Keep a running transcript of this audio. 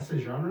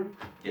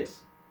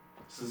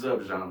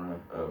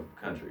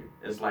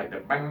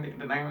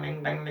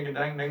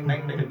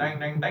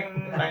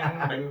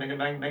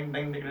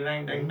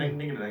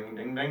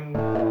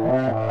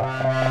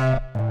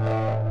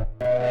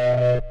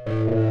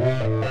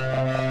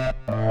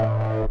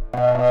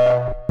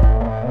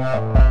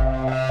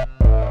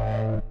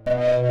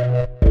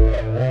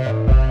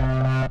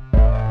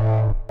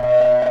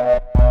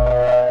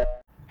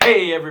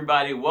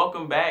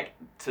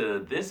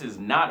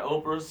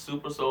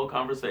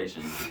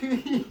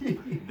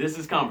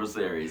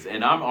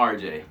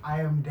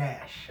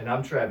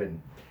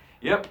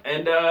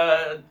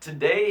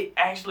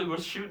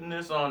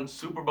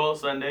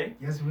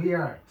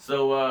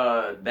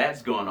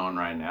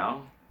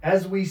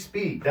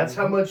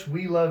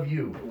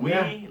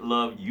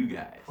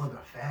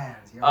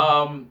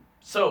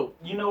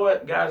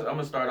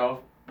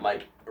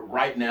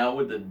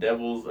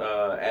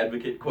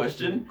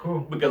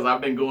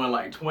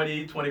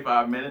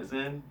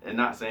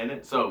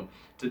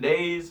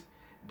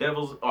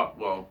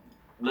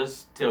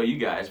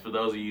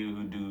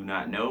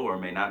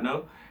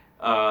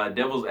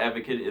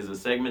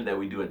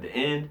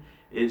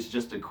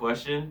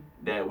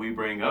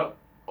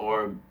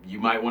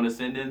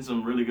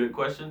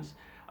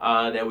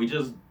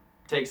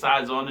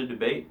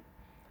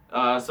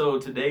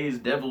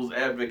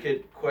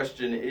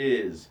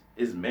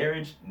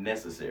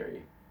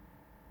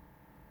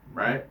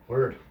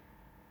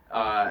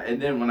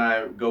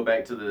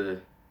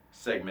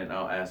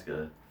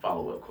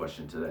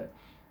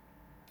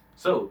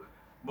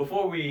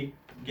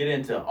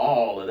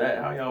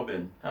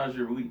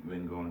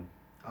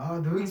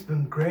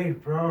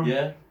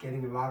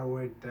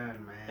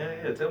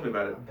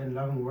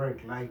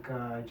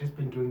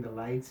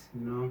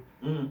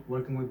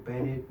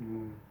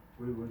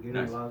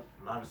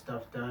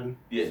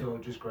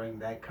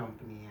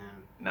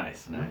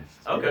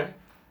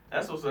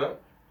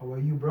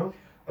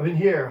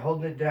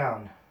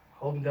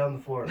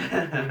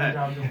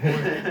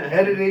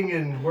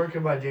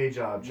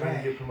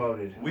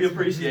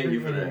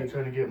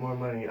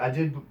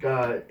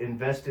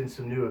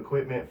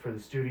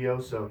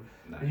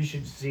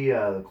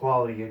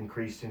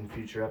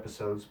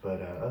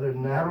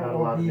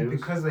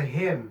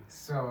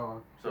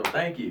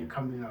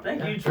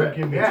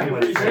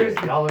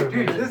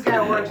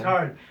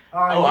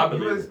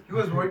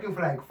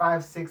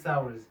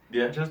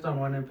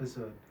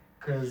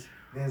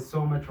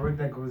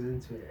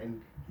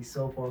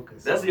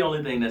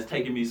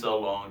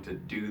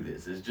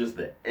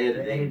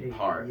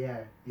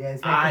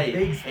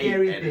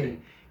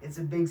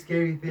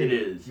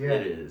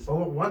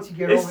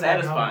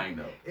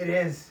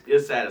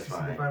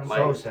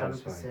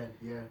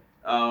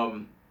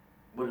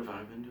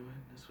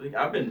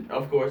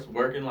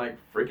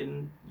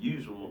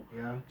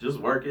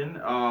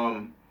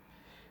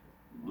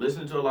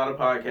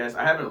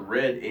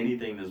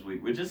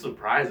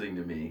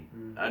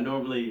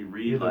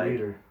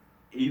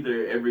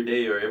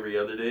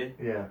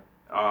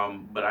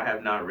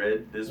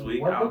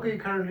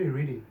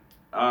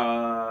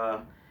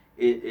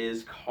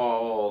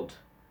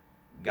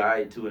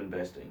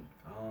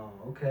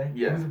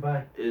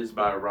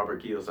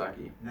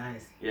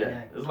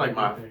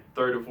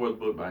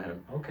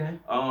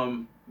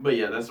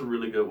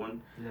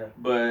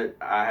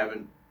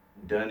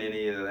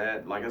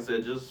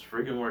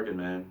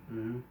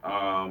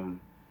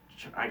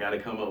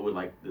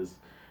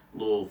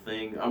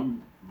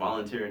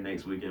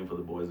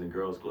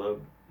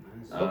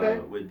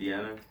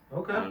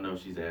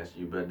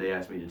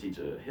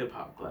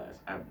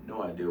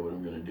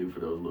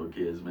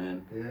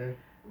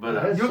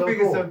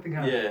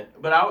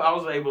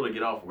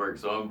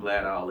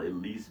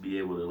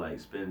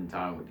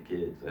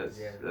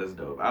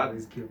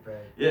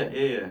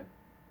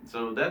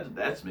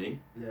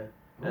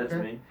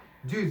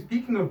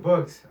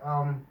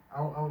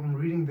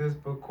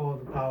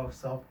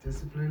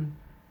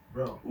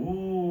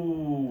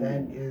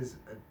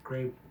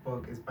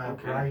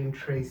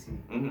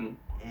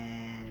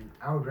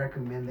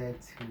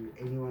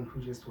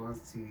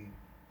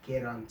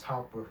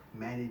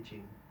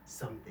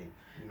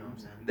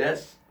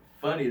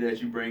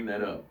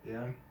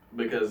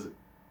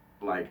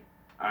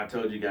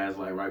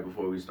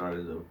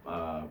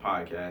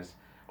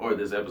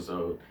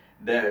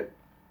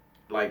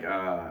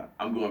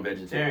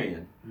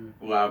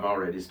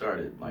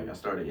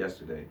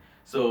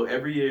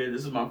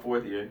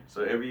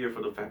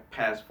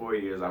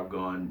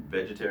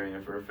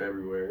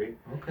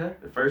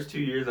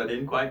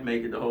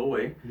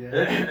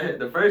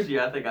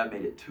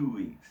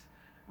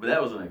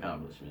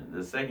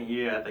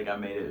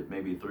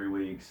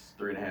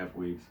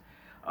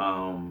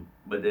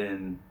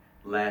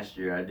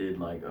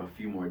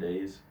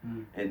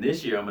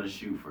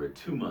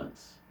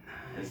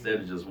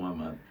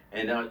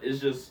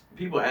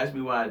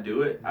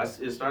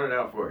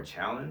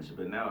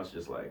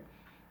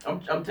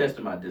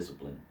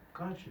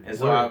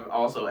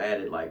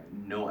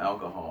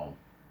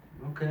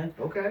Okay.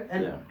 Okay.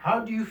 And Yeah. how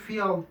do you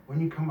feel when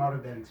you come out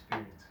of that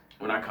experience?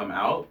 When I come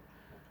out,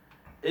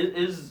 it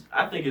is.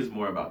 I think it's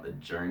more about the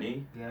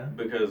journey Yeah.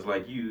 because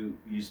like you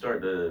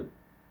start to,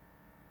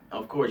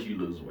 of course you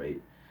lose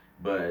weight,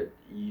 but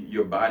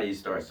your body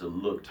starts to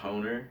look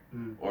toner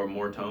or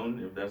more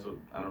toned, if that's what,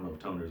 I don't know if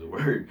toner is a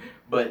word,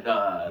 but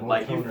More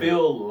like toner. you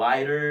feel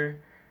lighter,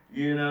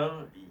 you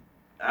know.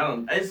 I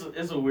don't.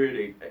 It's a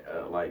weird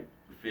like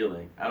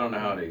feeling. I don't know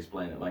how to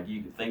explain it. Like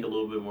you think a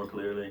little bit more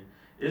clearly.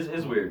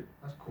 It's weird.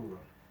 That's cool, bro.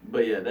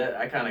 But yeah, that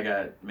I kind of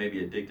got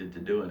maybe addicted to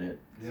doing it.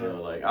 Yeah.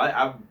 So like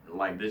I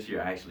like this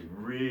year I actually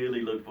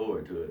really look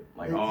forward to it.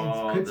 Like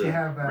all It's good the to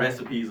have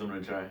recipes I'm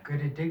gonna try.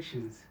 good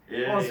addictions.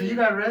 Yeah. Oh, so you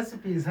got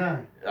recipes, huh?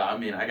 I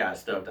mean, I got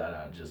stuff that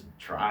I just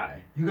try.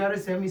 You gotta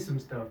send me some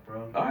stuff,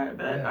 bro. All right,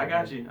 man. Yeah, I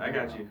got you. I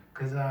got yeah. you.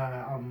 Cause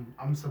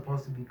I'm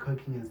supposed to be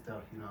cooking and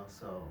stuff, you know.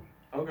 So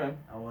Okay.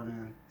 I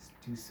wanna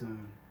do some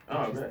Oh,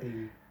 I bet.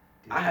 interesting.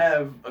 I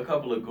have a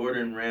couple of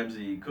Gordon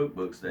Ramsay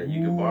cookbooks that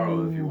you can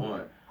borrow if you Ooh.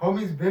 want.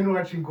 Homie's been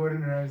watching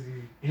Gordon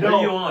Ramsay. You What know,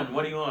 are you on?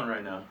 What are you on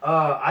right now?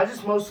 I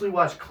just mostly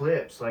watch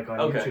clips like on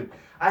Okay. YouTube.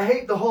 I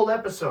hate the whole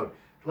episode.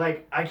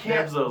 Like I can't.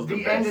 episode's the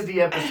The end best. of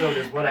the episode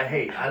is what I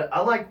hate.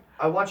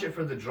 I watch it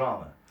for the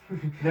drama.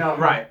 Now,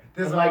 Right.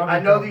 There's like a lot I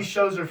of know drama. these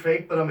shows are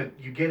fake, but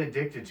you get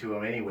addicted to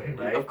them anyway,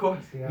 right? Of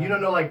course. Yeah. You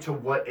don't know like to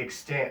what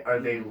extent are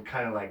they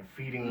kind of like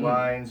feeding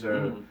lines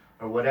or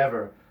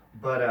whatever.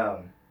 But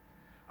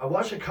I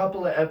watched a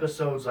couple of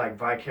episodes like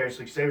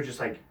vicariously. 'Cause they were just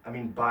like, I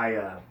mean, by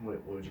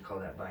what would you call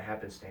that? By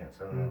happenstance.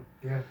 I don't know.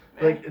 Yeah.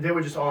 Like they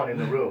were just on in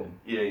the room.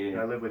 Yeah, And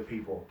I yeah. live with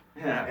people,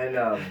 Yeah.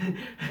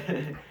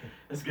 and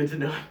That's good to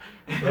know.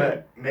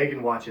 but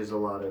Megan watches a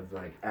lot of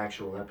like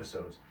actual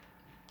episodes.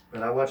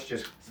 But I watch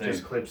just Same.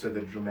 clips of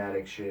the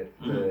dramatic shit.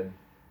 Mhm.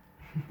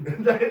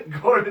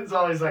 Gordon's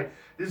always like,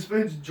 this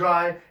food's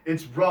dry,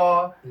 it's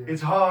raw, Yeah.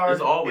 it's hard,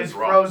 It's always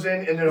raw.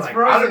 frozen, and they're It's like, I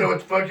frozen. don't know what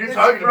the fuck you're It's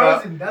talking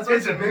frozen. about. That's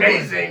what's It's the big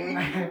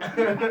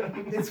one.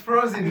 amazing. It's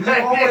frozen. He I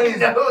always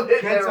know that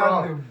gets they're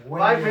on wrong. the way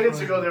 5 minutes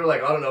frozen. ago, they were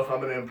like, I don't know if I'm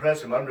gonna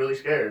impress him. I'm really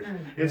scared.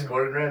 It's Yeah.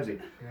 Gordon Ramsay.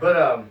 Yeah.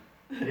 But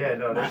yeah,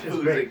 no, My that's just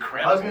food's great.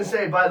 incredible. I was gonna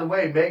say, by the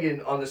way,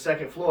 Megan on the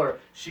second floor.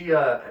 She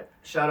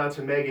shout out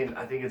to Megan.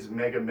 I think it's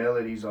Mega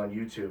Melodies on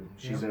YouTube.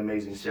 She's Yeah. an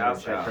amazing singer.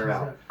 Shouts Check out. her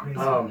out.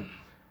 Crazy.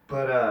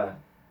 But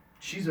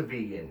she's a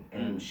vegan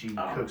and she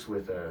Oh. cooks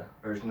with or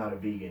not a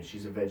vegan.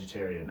 She's a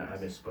vegetarian. Nice. I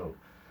misspoke.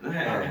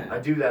 I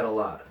do that a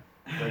lot.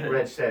 Like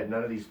Reg said,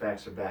 none of these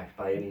facts are backed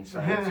by any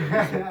science. or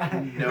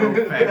reason.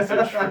 No facts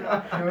are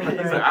true.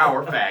 These are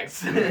our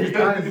facts.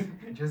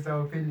 Just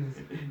our opinions.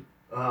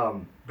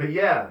 But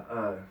yeah,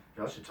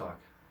 y'all should talk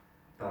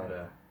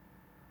about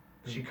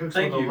she cooks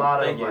Thank with you. a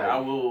lot Thank of you. like,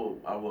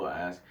 I will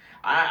ask.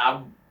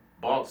 I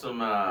bought some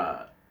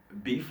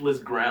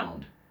beefless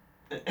ground.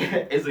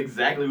 It's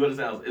exactly what it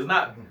sounds. It's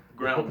not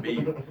ground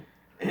beef.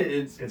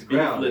 It's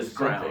ground. beefless It's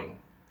ground. something.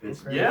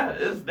 It's Okay. Yeah,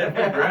 it's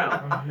definitely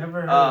ground. I've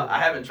never heard I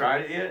haven't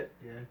tried it yet,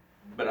 Yeah.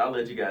 but I'll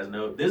let you guys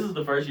know. This is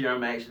the first year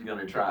I'm actually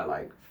gonna try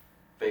like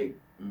fake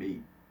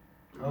meat.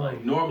 Oh. Like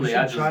You normally should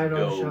I just try it on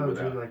the go show,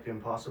 without. do like the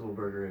Impossible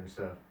Burger and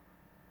stuff.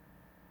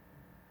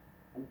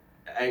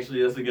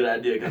 Actually, that's a good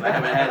idea because I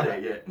haven't had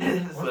that yet.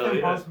 What's So the yeah,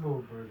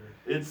 Impossible Burger?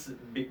 it's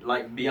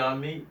like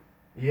Beyond Meat.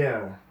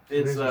 Yeah.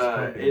 It's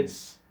They're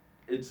just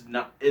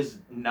cooking. it's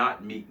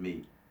not meat.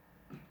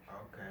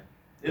 Okay.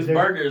 It's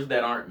There's- burgers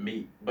that aren't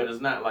meat, but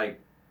it's not like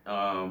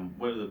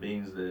what are the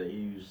beans that they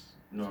use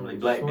normally?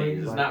 Black Soy beans.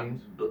 It's black not.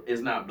 beans?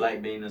 It's not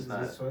black bean. It's Is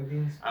not. it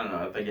soybeans? I don't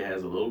know. I think it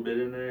has a little bit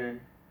in there.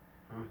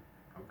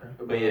 Okay.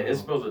 But yeah, it's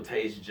supposed to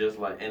taste just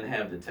like and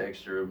have the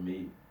texture of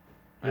meat.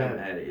 I Yeah.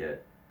 haven't had it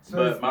yet. So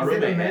But my is it a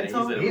roommate had it. He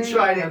mental said it He was thing?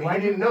 tried it Like, and why he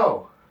do you- didn't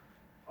know.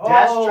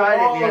 Dash tried it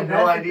and he had no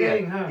that's the idea.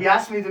 thing, huh? He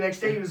asked me the next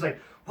day, he was like,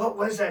 what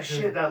was that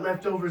shit, that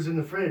leftovers in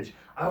the fridge?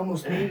 I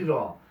almost ate it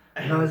all.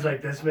 And I was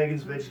like, that's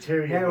Megan's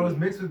vegetarian. Yeah, it was meat."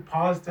 mixed with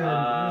pasta.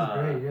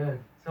 And it was great. Yeah.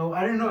 So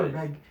I don't know. Nice.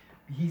 Like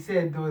he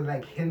said, there was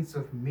like hints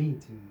of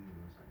meat, and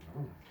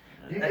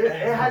I was like,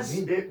 It has,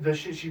 meat. the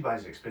shit she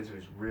buys is expensive.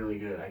 It's really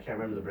good. I can't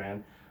remember the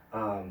brand.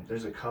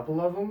 There's a couple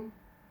of them,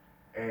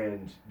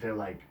 and they're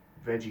like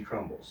veggie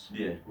crumbles.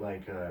 Yeah.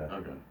 Like,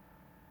 Okay.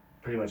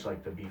 pretty much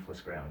like the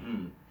beefless ground.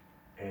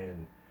 Mm.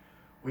 And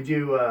we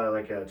do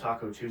like a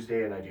Taco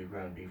Tuesday, and I do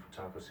ground beef with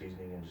taco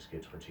seasoning and just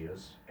get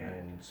tortillas.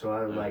 And so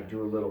I like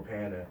do a little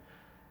pan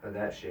of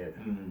that shit.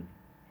 Mm.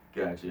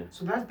 Gotcha.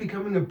 So that's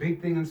becoming a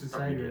big thing in I'm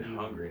society. getting right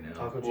now. hungry now.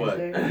 Taco What?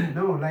 Tuesday?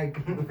 No, like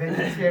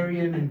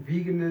vegetarian and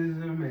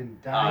veganism and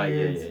Ah,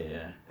 yeah, diets. yeah,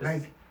 yeah.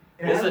 Like it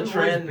It's a hasn't always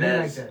trend been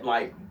that's like that.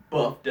 like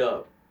buffed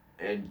up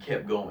and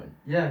kept going.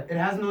 Yeah, it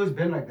hasn't always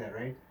been like that,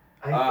 right?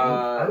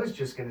 I was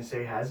just gonna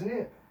say, hasn't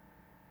it?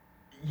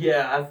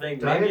 Yeah, I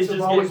think maybe Diets it's have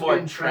just always getting more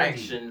been trendy.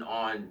 traction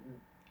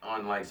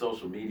on like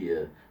social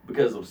media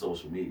because of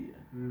social media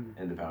Mm,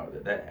 and the power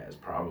that has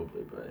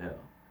probably. But hell,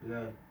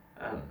 yeah.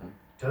 I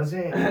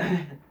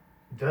don't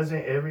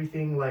Doesn't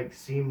everything like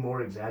seem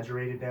more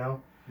exaggerated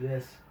now?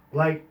 Yes.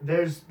 Like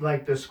there's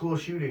like the school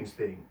shootings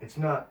thing. It's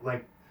not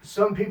like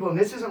some people, and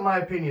this isn't my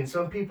opinion.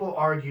 Some people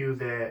argue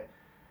that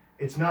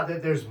it's not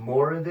that there's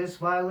more of this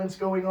violence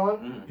going on.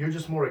 Mm. You're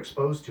just more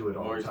exposed to it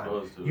all More the time.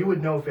 exposed to You it.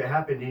 would know if it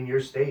happened in your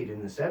state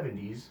in the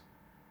 70s.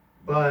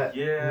 But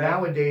Yeah.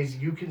 nowadays,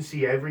 you can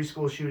see every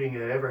school shooting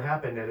that ever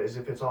happened as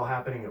if it's all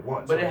happening at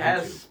once. But on it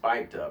has YouTube.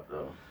 spiked up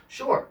though.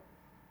 Sure.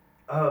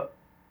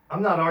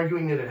 I'm not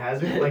arguing that it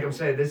hasn't. Like I'm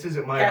saying, this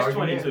isn't my Catch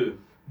argument. 22.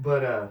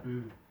 But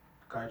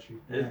Got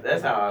you.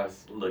 That's how I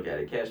look at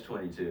it. Catch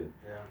 22.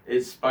 Yeah.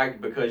 It's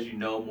spiked because you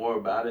know more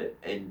about it,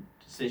 and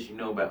since you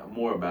know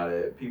more about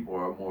it, people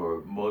are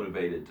more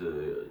motivated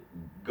to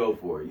go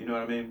for it. You know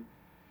what I mean?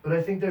 But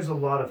I think there's a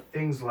lot of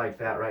things like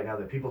that right now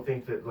that people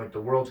think that like the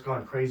world's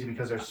gone crazy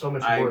because there's so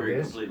much I more agree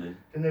of this completely.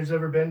 than there's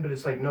ever been. But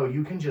it's like, no,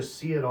 you can just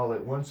see it all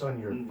at once on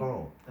your Mm.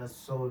 phone. That's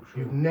so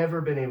true. You've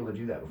never been able to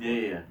do that before.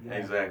 Yeah, Yeah.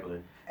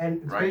 exactly. And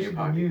Right in especially your the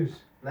pocket. news.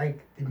 Like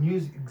the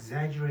news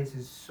exaggerates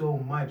it so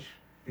much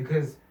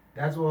because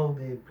that's all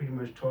they're pretty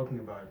much talking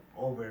about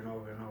over and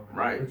over and over. And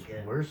Right. over It's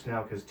again. worse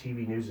now because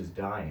TV news is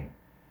dying.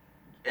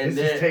 And This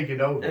then is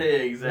taking over. yeah,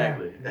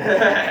 exactly.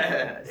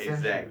 Yeah.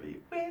 Exactly.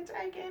 We're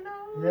taking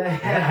over.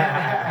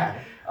 Yeah.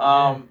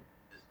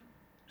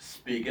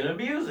 Speaking of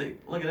music,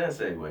 look at that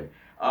segue.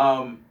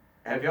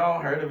 Have y'all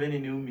heard of any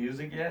new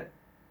music yet?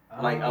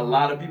 Like a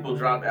lot of people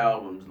dropped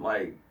albums.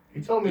 Like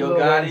You told me Yo Lil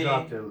Wayne Gotti-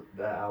 dropped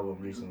the album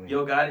recently.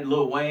 Yo Gotti,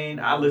 Lil Wayne.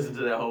 I listened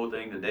to that whole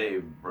thing today,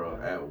 bro,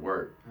 at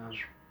work.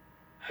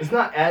 It's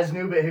not as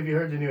new, but have you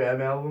heard the new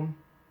M album?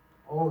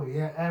 Oh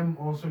yeah, M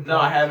also. No,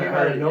 I haven't Came heard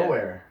out of it yet.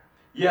 nowhere.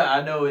 Yeah,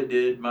 I know it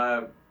did.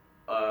 My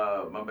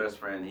best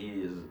friend,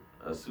 he is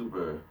a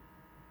super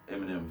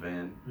Eminem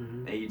fan, Mm-hmm.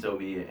 and he told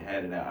me he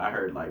had it out. I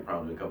heard like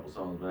probably a couple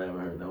songs, but I haven't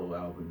heard the whole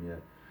album yet.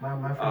 My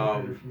friend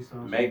heard a few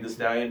songs. Meg The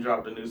Stallion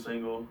dropped a new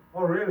single.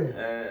 Oh really?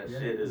 That Yeah,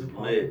 shit is is it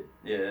lit.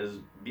 Yeah, it's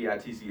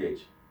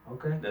BITCH.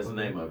 Okay. That's the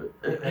Okay. name of it.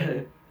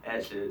 Okay.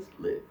 That shit's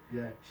lit.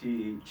 Yeah.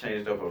 She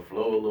changed up her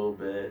flow a little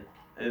bit.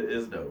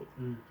 It's dope.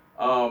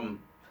 Mm.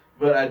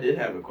 But I did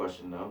have a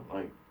question though.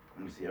 Like,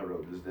 let me see. I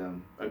wrote this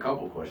down. A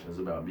couple questions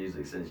about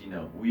music, since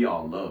we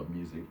all love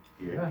music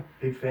here. Yeah.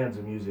 Big fans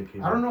of music.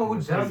 I don't know who in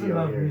the doesn't studio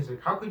love here. music.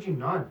 How could you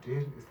not,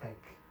 dude? It's like.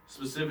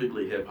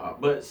 Specifically hip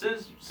hop. But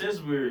since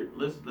we're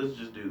let's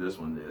just do this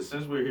one.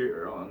 Since we're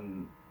here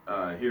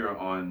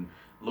on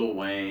Lil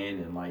Wayne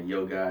and like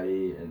Yo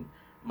Gotti and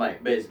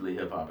like basically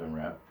hip hop and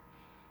rap.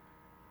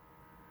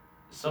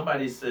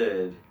 Somebody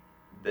said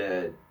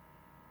that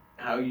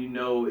how you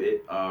know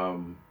it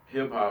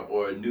hip hop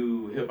or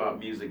new hip hop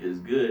music is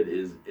good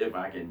is if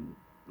I can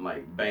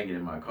like bang it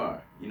in my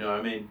car. You know what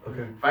I mean?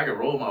 Okay. If I can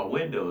roll my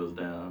windows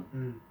down,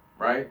 Mm.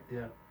 right?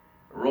 Yeah.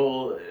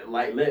 Roll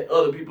like let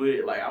other people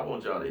hear. Like I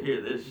want y'all to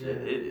hear this shit.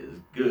 Yeah. It is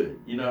good.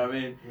 You know what I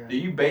mean? Yeah. Do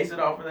you base it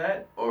off of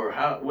that, or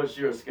how? What's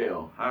your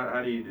scale?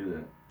 How do you do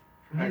that?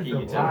 For How me, can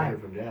it's you the tell? Hear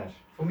vibe. from Dash.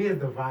 For me,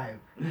 it's the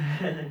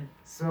vibe.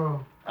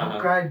 So Uh-huh.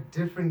 I've got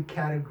different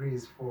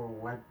categories for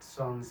what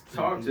songs. Can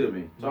Talk be, to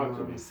me. you Talk know to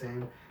what me. I'm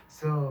saying?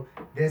 So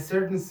there's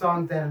certain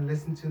songs that I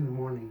listen to in the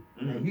morning.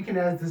 Like, Mhm. you can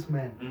ask this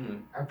man.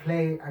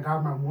 Mm-hmm. I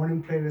got my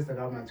morning playlist. I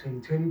got my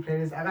 2020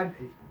 playlist. I got a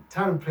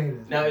ton of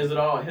playlists. Now, is it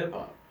all hip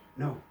hop?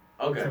 No.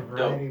 Okay, It's a dope.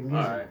 variety of All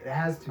music. right. It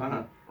has to be.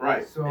 Uh-huh.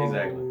 Right. So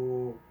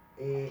Exactly.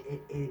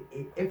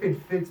 if it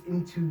fits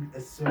into a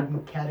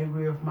certain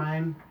category of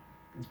mine,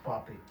 it's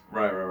popping.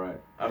 Right.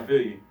 I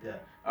feel you. Yeah.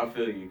 I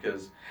feel you,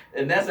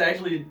 and that's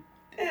actually,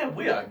 damn,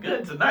 we are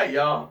good tonight,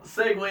 y'all.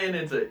 Segueing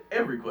into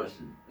every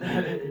question.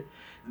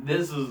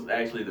 This is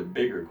actually the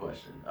bigger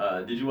question.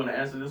 Did you want to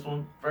answer this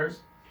one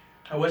first?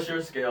 What's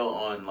your scale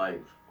on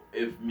like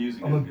if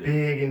music I'm a is good?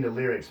 big into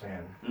lyrics,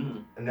 man. Mm-hmm.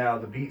 And now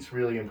the beat's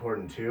really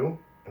important too,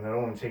 and I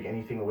don't want to take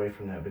anything away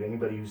from that. But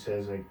anybody who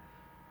says like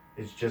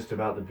it's just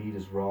about the beat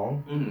is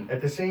wrong. Mm-hmm. At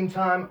the same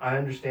time, I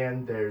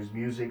understand there's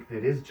music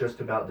that is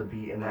just about the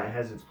beat and Right. that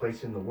has its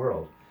place in the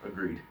world.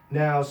 Agreed.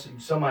 Now,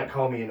 some might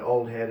call me an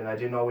old head, and I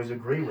didn't always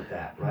agree with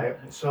that, right?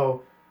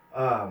 So,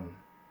 I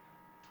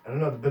don't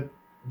know, but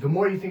the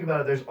more you think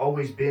about it, there's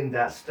always been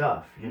that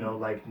stuff, you know,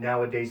 like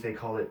nowadays they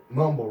call it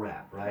mumble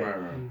rap, right?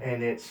 Right.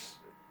 And it's,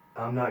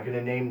 I'm not going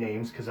to name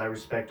names because I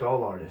respect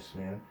all artists,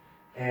 man.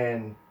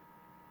 And,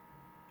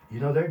 you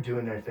know, they're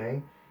doing their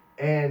thing.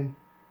 And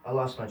I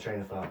lost my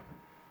train of thought.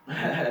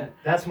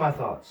 That's my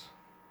thoughts.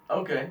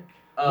 Okay.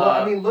 Well,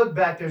 I mean, look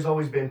back, there's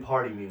always been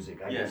party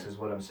music, I Yeah. guess is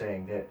what I'm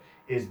saying. That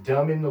is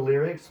dumb in the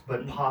lyrics,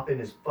 but Mhm. popping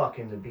is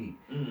fucking the beat.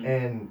 mhm.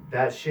 And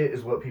that shit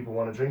is what people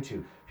want to drink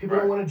to. People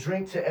Right. don't want to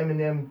drink to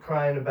Eminem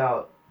crying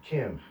about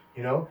Kim,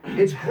 you know?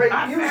 It's great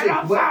I said, music.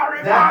 "I'm What-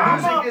 sorry,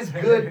 that mama." music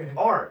is good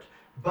art,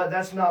 but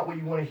that's not what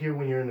you want to hear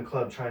when you're in the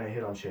club trying to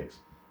hit on chicks.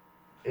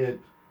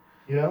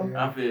 You know?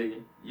 Yeah. I feel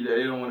you.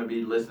 They don't want to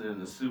be listening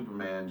to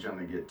Superman trying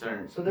to get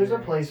turned. So there's a Yeah.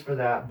 place for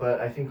that,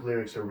 but I think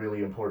lyrics are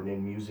really important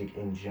in music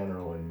in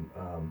general. And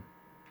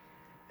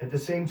at the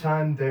same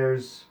time,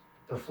 there's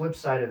the flip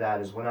side of that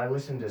is when I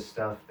listen to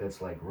stuff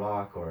that's like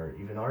rock or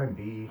even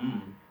R&B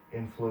Mm.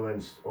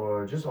 influenced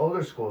or just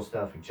older school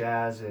stuff like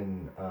jazz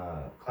and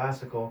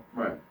classical,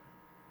 Right.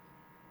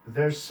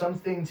 there's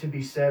something to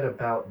be said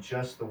about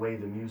just the way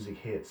the music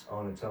hits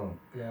on its own.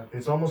 Yeah.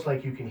 It's almost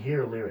like you can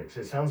hear lyrics.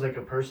 It sounds like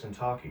a person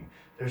talking.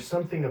 There's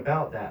something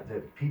about that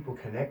people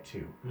connect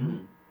to.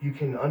 Mhm. You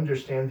can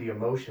understand the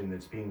emotion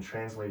that's being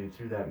translated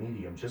through that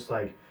medium, just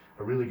like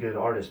a really good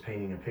artist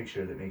painting a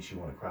picture that makes you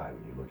want to cry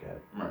when you look at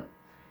it. Right.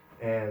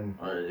 And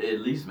Or it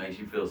at least makes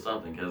you feel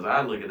something. Because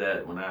I look at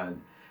that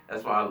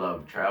that's why I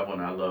love travel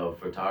and I love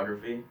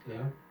photography.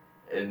 Yeah.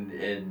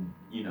 And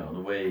you know, the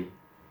way,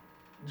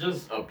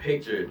 just a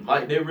picture,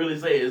 like they really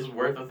say, is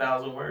worth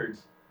 1,000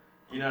 words.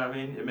 You know what I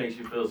mean? It makes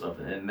you feel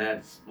something. And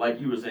that's, like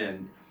you were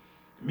saying,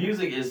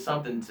 music is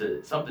something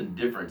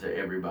different to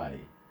everybody.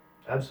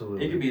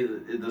 absolutely. It could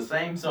be the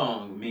same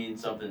song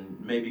means something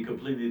maybe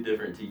completely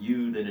different to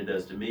you than it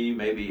does to me.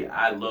 Maybe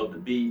I love the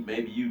beat.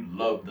 Maybe you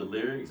love the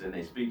lyrics and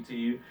they speak to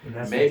you. And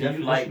that's Maybe the you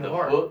like definition the of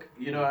art. hook.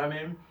 You know what I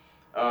mean?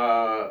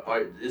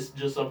 Or it's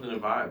just something to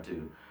vibe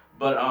to.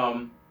 But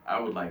I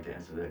would like to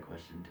answer that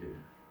question too.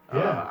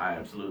 Yeah. I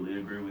absolutely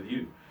agree with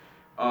you.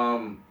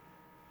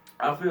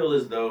 I feel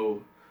as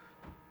though,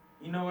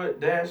 you know what,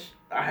 Dash?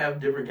 I have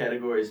different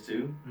categories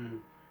too. Mm.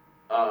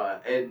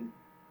 And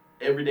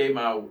every day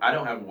I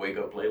don't have a wake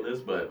up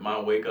playlist, but my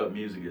wake up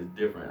music is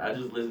different. I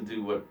just listen to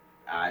what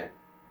I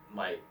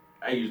like.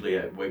 I usually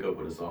wake up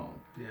with a song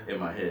Yeah. in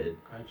my head,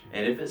 Gotcha.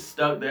 and if it's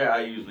stuck there,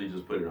 I usually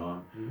just put it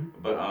on. Mm-hmm.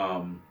 But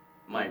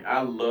like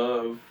I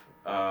love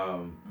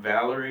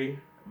Valerie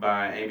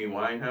by Amy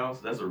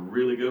Winehouse. That's a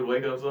really good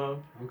wake up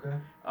song.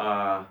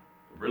 Okay.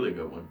 Really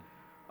good one.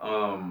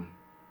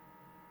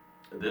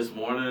 This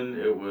morning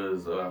it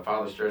was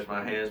Father Stretch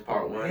My Hands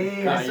Part 1.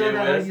 Hey, I saw Kanye that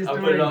on West. your I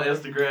put it on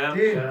story. Instagram.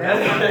 Dude, Yeah.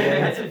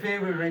 that's a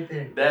favorite right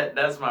there.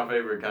 That's my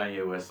favorite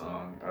Kanye West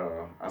song.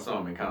 I saw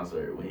him in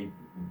concert when he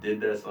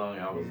did that song.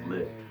 I was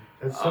lit.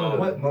 That's some of the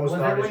What- most was that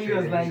when artistry he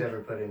was that he's like-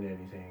 ever put into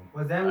anything.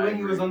 Was that I when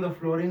he was agree. on the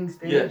floating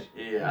stage?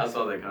 Yeah, I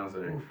saw that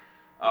concert. Oof.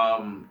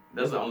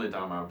 That's the only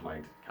time I've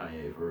liked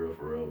Kanye for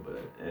real.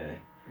 But Yeah.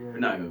 we're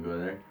not gonna go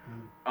there.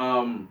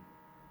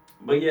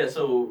 But yeah,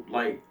 so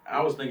like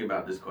I was thinking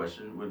about this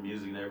question with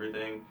music and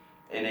everything,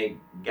 and it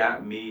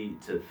got me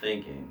to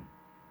thinking,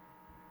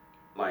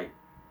 like,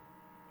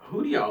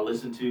 who do y'all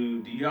listen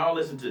to? Do y'all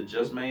listen to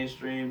just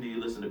mainstream? Do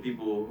you listen to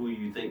people who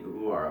you think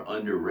who are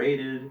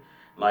underrated?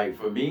 Like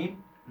for me,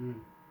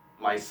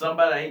 like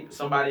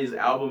somebody's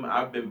album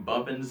I've been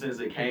bumping since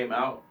it came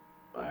out.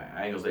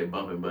 I ain't gonna say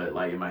bumping, but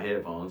like in my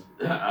headphones,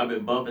 I've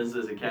been bumping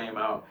since it came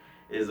out.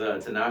 Is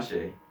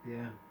Tinashe.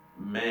 Yeah.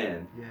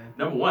 Man, Yeah.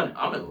 number one,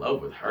 I'm in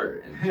love with her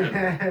in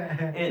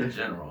general. In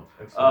general.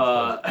 Excellent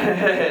stuff.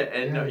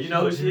 And Yeah, you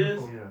know who she's she is?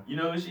 beautiful. Yeah. You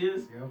know who she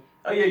is? Yep.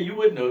 Oh yeah, you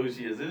would know who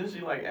she is. Isn't she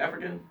like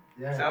African?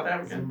 Yeah. South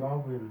African?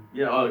 Zimbabwean.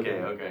 Yeah,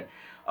 okay.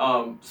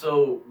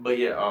 But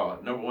yeah,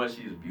 number one,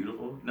 she's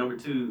beautiful. Number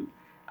two,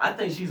 I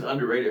think she's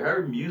underrated.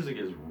 Her music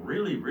is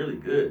really, really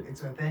good.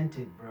 It's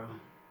authentic, bro.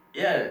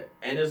 Yeah,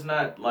 and it's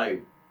not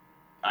like,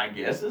 I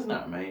guess it's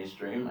not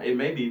mainstream. It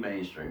may be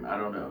mainstream. I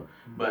don't know.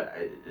 But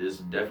it's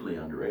definitely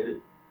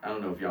underrated. I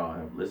don't know if y'all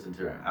have listened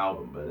to her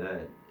album, but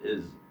that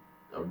is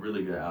a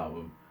really good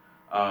album.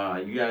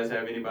 You guys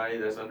have anybody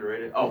that's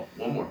underrated? Oh,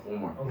 one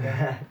more.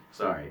 Okay.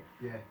 Sorry.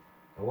 Yeah.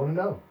 I want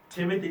to know.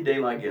 Timothy De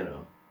La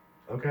Ghetto.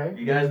 Okay.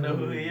 You guys know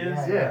who he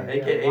is? Yeah.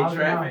 AKA Wild 'N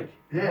Traffic.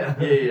 Yeah.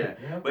 Yeah.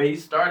 Yeah. But he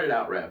started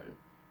out rapping.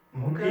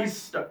 Okay.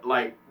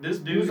 Like this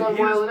He dude. was on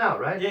Wild 'N Out,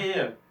 right?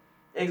 Yeah.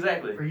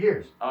 Exactly. For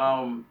years.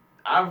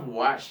 I've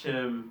watched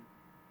him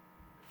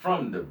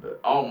from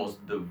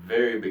almost the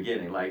very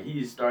beginning. Like he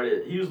was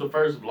the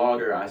first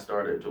vlogger I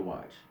started to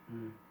watch.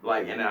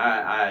 Like, and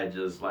I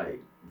just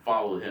like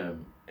followed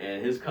him,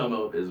 and his come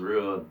up is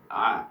real.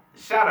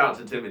 Shout out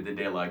to Timothy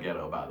De La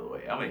Ghetto, by the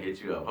way. I'm gonna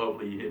hit you up.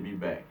 Hopefully you hit me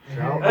back.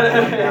 Shout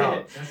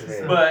out That's today.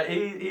 what's up. But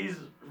he's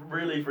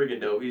really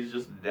freaking dope. He's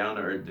just a down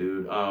to earth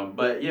dude.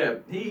 But yeah,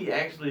 he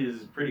actually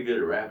is pretty good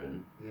at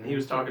rapping. Yeah. He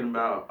was talking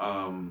about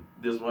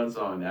this one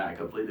song that I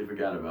completely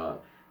forgot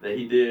about that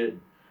he did.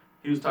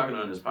 He was talking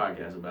on this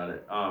podcast about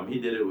it. He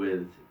did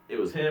it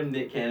was him,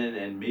 Nick Cannon,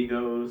 and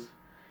Migos.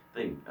 I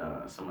think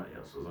somebody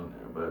else was on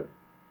there, but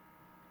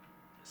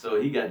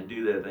so he got to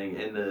do that thing,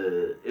 and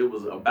it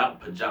was about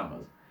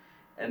pajamas,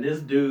 and this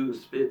dude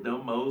spit the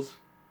most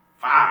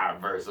fire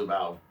verse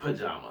about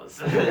pajamas.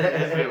 This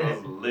shit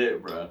was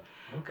lit, bro.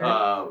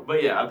 Okay.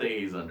 But yeah, I think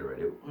he's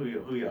underrated.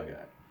 Who y'all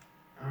got?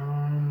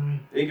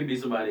 It could be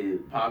somebody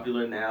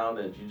popular now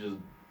that you just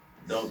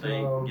don't So-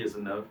 think gets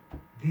enough.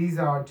 These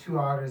are two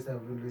artists that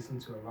I've been listening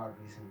to a lot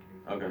recently.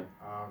 Okay.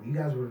 You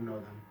guys wouldn't know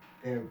them.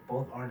 They're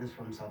both artists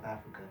from South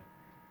Africa.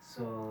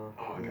 So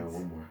Oh, I got it's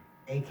one more.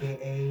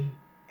 AKA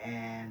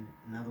and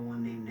another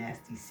one named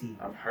Nasty C.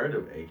 I've heard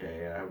of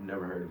AKA. I've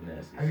never heard of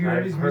Nasty. Have you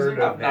heard his music? I've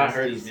not Nasty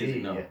heard his music,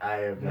 C. no. I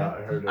have not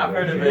heard of I've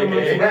heard of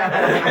it.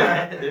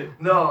 AKA.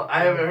 No, I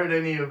haven't heard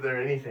any of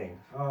their anything.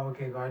 Oh,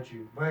 okay, got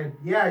you. But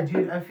yeah,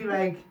 dude, I feel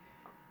like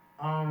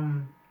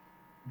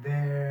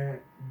they're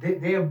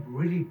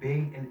really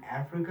big in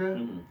Africa,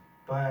 Mhm.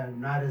 but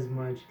not as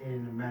much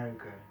in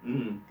America.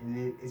 Mhm.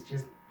 And it's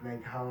just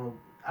like how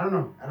I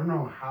don't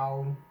know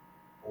how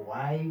or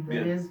why that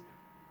Yeah. is,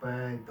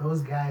 but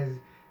those guys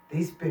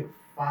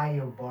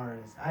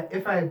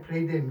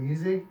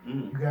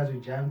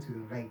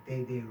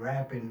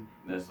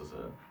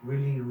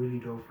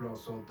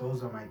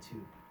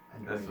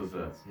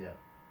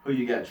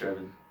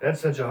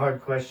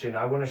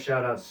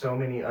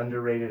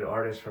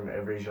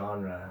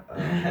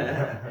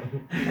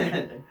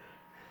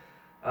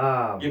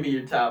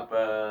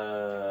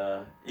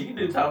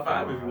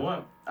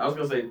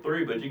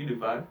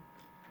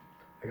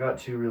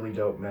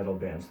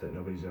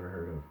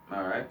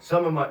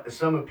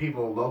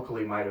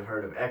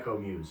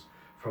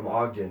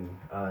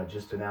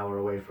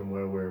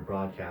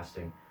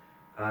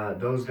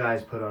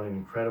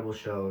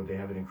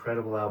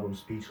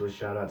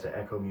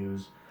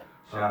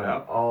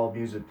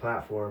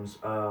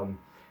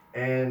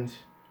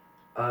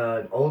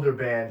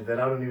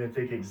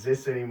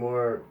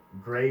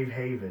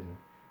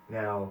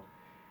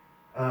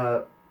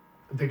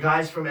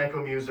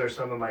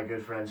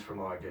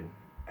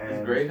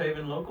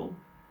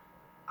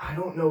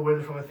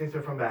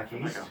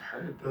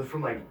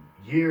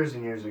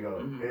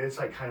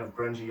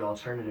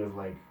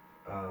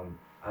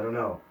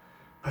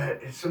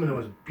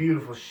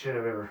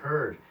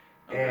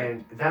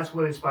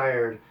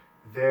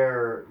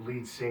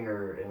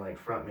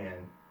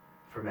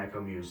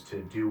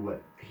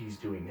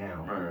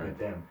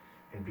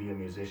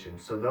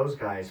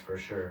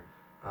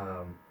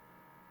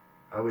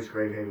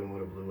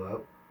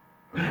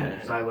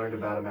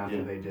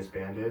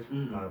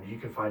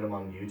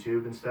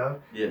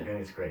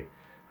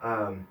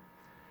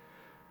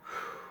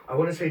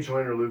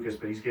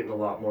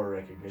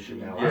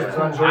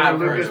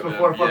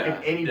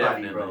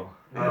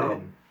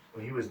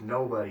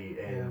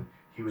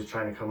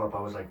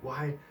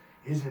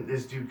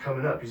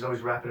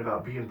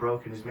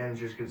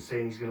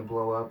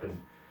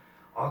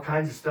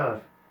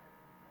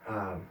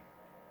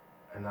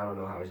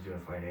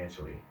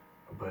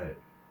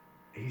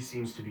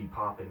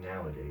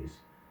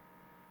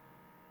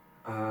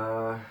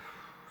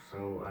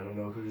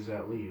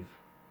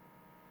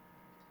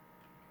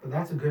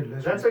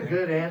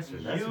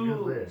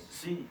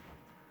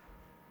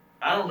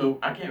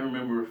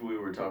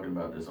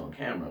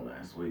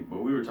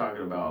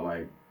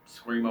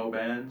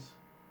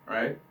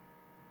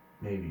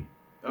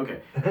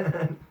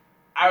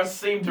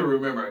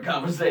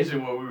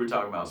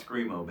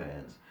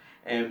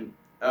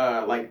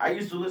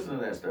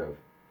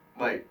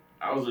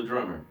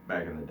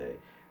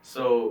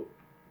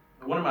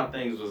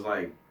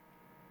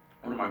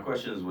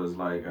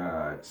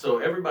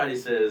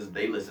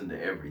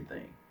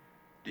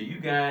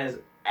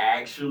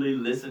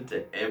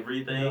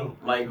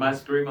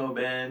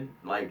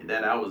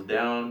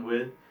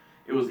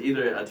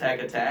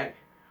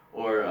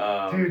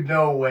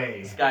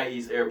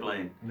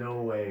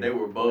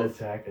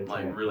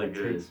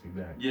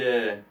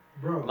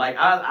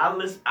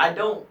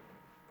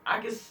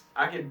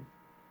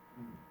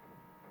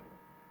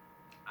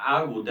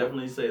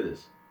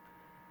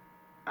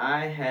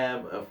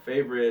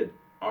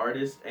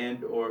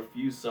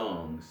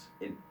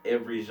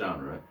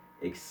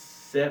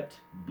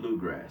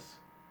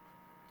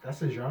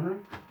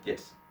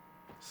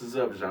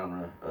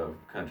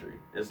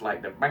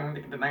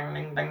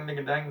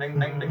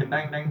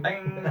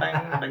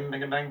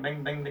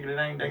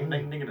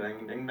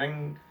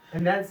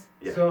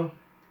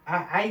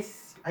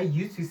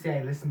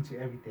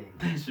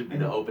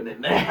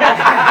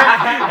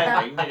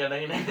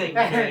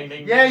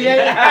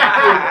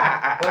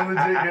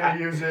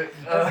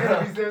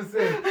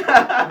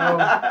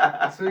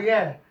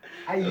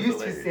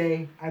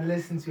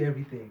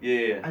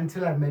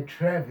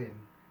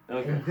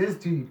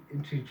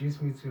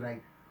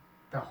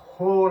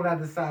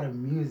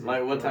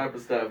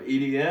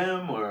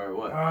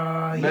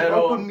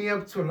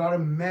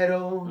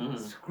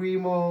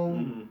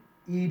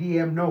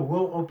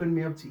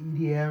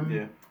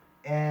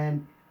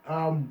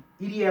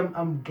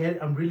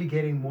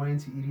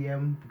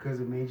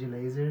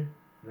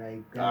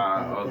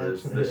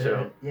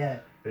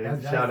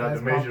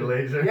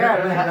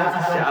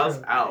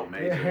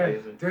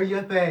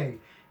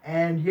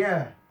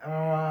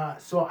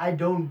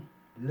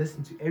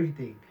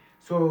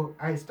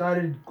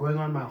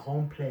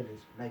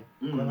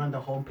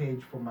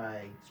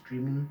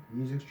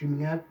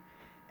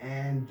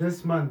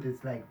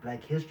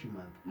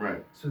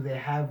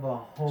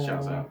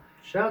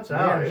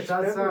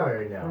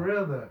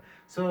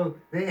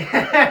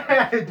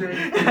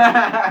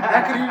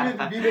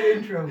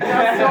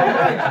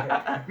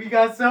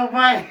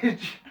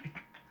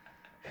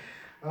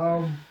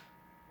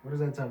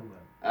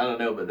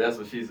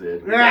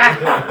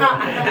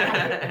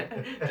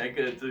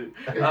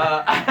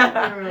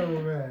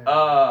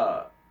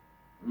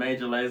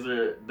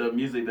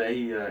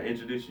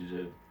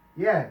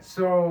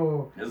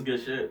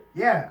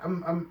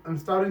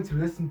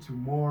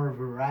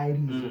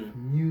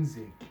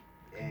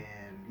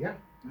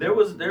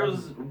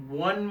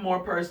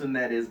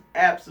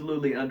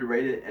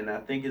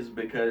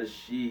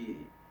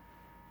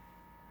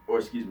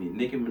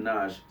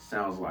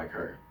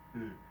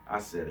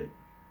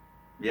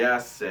Yeah, I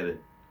said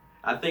it.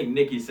 I think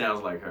Nikki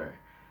sounds like her.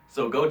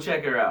 So go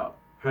check her out.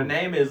 Her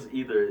name is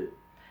either,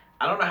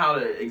 I don't know how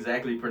to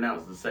exactly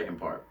pronounce the second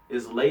part.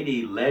 It's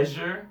Lady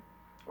Leisure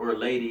or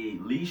Lady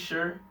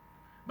Leisure,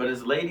 but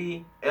it's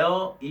Lady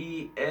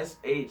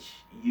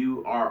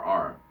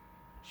Leshurr.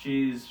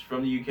 She's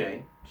from the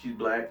UK. She's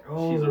black.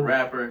 She's a Oh,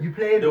 rapper. You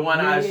played The one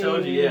I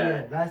showed you,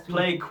 yeah. Last week.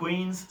 Play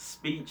Queen's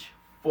Speech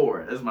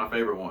 4. That's my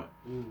favorite one.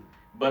 Mm.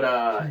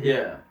 But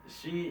yeah,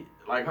 she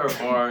like her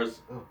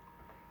bars. Oh.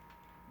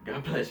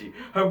 God bless you.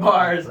 Her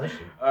bars Bless you.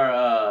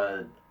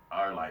 are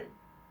like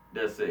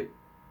they're sick.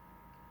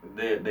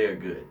 They're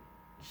good.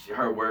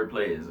 Her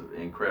wordplay is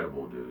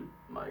incredible, dude.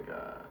 Like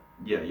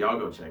yeah, y'all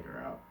go check her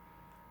out.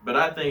 But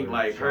I think Word,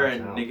 like her shouts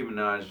and out. Nicki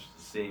Minaj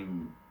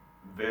seem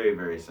very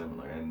very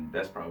similar, and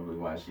that's probably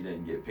why she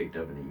didn't get picked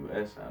up in the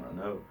U.S. I don't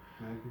know.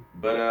 Maybe.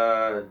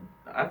 But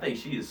I think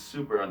she is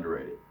super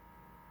underrated.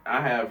 I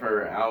have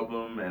her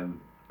album and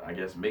I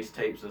guess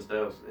mixtapes and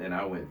stuff, and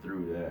I went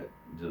through that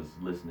just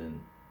listening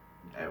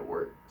at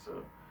work.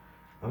 So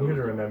I'm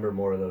gonna remember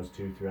more of those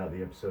two throughout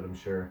the episode, I'm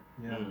sure.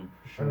 Yeah, mm.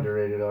 for sure.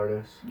 Underrated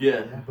artists.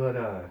 Yeah. But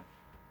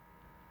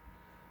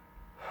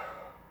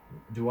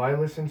do I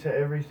listen to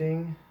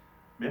everything?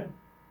 Yeah.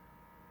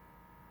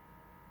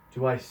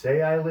 Do I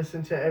say I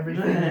listen to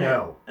everything?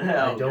 No. I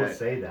don't Okay.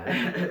 say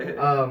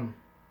that.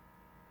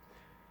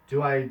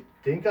 Do I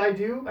think I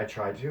do? I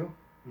try to.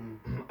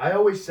 Mm. I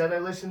always said I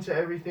listen to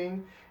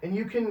everything, and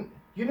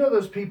you know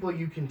those people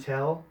you can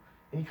tell,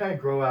 and you kind of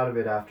grow out of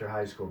it after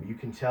high school, but you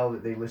can tell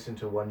that they listen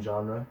to one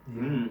genre.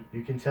 Yeah. Mm.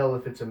 You can tell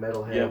if it's a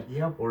metalhead Yep.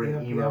 Yep. or an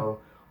yep, emo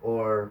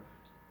or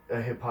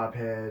a hip hop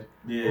head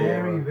Yeah.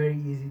 Very, very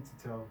easy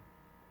to tell.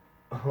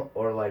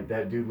 or like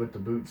that dude with the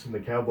boots and the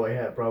cowboy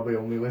hat probably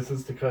only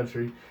listens to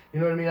country. You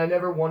know what I mean? I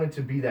never wanted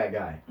to be that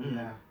guy.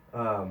 Mm.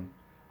 Yeah.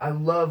 I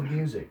love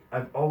music.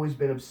 I've always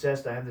been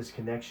obsessed. I have this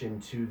connection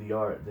to the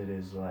art that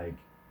is like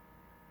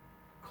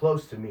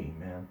close to me,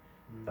 man.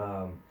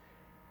 Mm.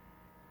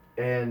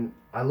 And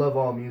I love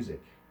all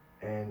music,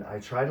 and I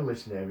try to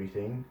listen to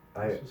everything.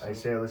 I That's what's up.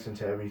 say I listen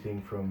to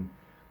everything from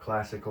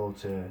classical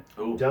to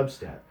Ooh,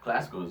 dubstep,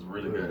 classical is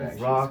really good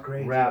actually. rock,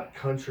 great. rap,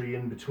 country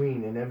in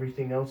between, and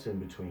everything else in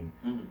between.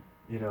 Mm.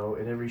 You know,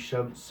 and every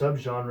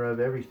subgenre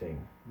of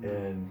everything. Mm.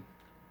 And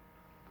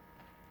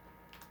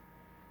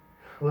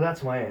well,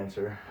 that's my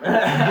answer.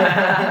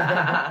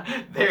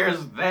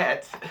 There's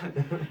that.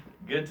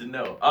 Good to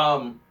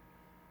know.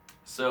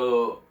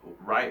 So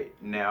right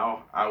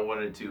now I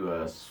wanted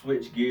to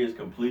switch gears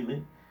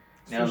completely.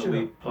 Now Switch that it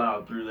we up.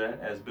 plowed through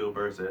that, as Bill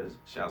Burr says,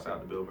 shouts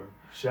out to Bill Burr.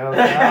 Shout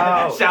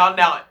out. Shouting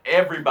out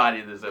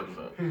everybody this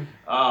episode.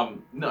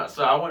 No,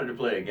 so I wanted to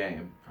play a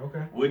game.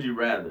 Okay. Would you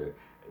rather?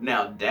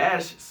 Now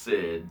Dash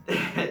said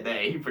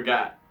that he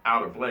forgot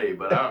how to play,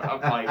 but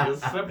I'm like,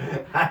 it's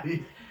simple.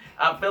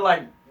 I feel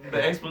like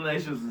the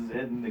explanations is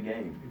in the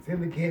game. It's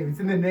in the game. It's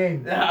in the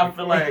name. I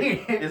feel like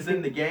it's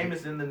in the game.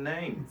 It's in the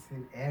name. It's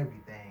in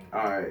everything.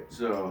 All right,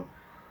 so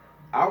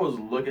I was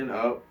looking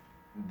up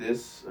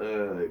this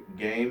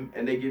game,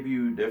 and they give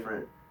you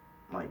different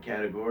like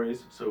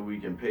categories, so we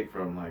can pick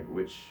from like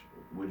which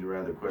would you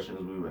rather questions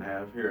we would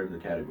have. Here are the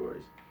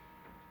categories: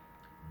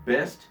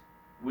 best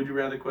would you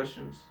rather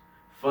questions,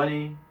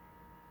 funny,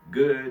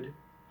 good,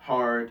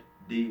 hard,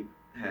 deep.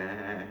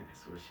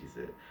 That's what she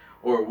said,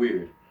 or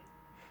weird.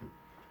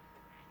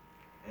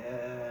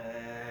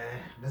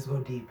 Let's go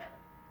deep.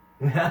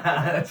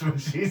 That's what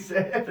she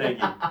said. Thank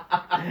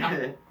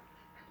you.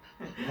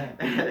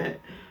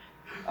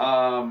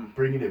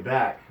 Bringing it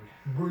back.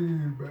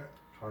 Bring it back.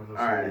 All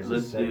right,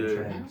 let's do it.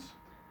 trends.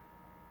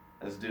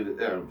 Let's do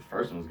the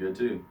first one's good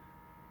too.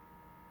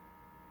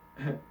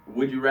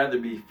 Would you rather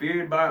be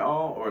feared by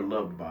all or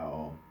loved by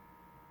all?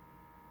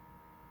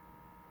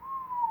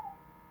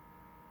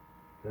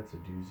 That's a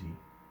doozy.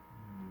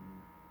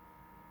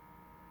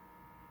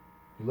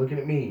 You're looking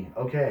at me.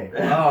 Okay.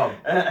 All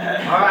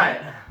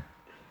right.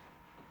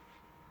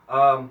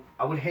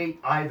 I would hate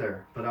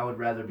either, but I would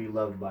rather be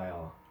loved by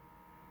all.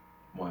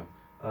 Why?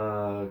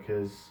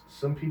 Because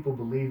some people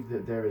believe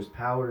that there is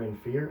power in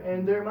fear,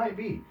 and there might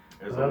be.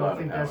 There's But a I lot don't of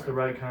think power. that's the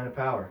right kind of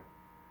power.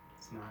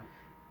 It's not.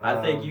 I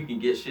think you can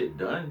get shit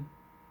done.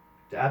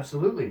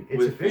 Absolutely. It's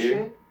With fear.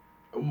 efficient.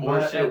 More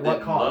But shit at what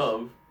than cost?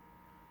 love.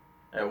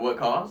 At what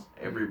cost?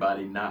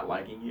 Everybody not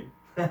liking you.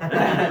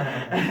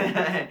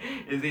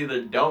 It's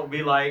either don't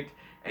be liked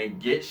and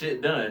get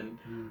shit done,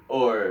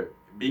 or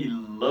be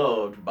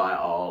loved by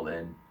all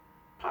and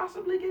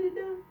possibly get it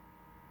done.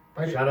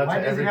 But Shout out why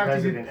to does every it have to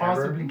be president ever.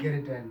 possibly get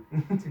it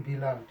done to be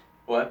loved?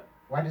 What?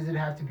 Why does it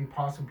have to be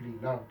possibly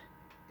loved?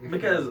 If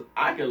Because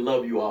I can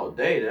love you all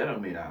day. That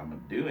don't mean I'm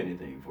gonna do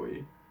anything for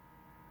you.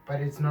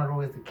 But it's not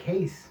always the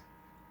case.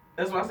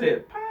 That's why I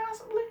said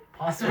possibly.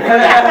 Possibly.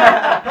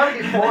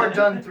 Probably get more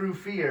done through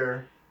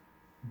fear,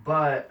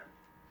 but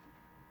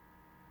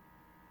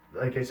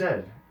like I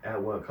said,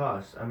 at what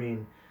cost? I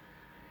mean,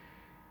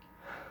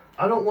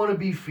 I don't want to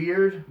be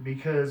feared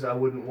because I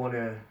wouldn't want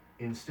to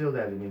instill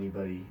that in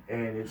anybody,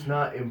 and it's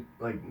not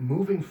like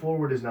moving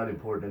forward is not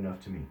important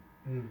enough to me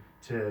Mm.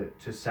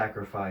 to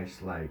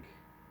sacrifice like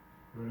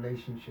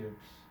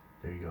relationships.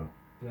 There you go.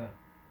 Yeah.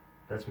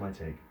 That's my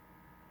take.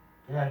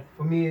 Yeah,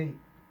 for me,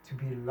 to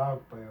be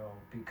loved by all,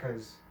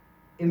 because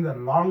in the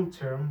long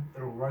term,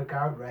 it'll work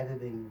out rather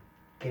than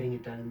getting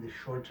it done in the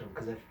short term,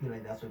 because I feel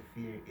like that's what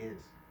fear is.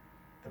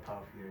 The power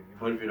of fear. You know?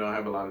 What if you don't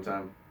have a lot of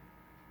time?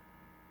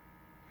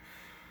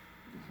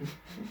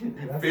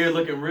 That's- Fear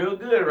looking real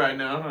good right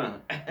now, huh?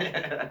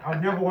 I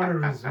would never want to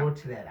resort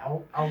to that.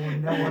 I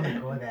would never want to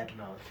go that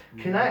low.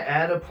 Can I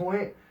add a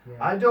point? Yeah.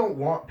 I don't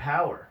want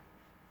power.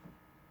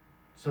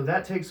 So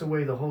that takes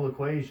away the whole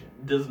equation.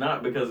 Does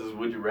not, because it's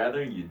would you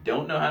rather. You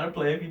don't know how to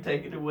play if you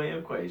take it away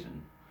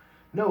equation.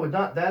 No,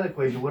 not that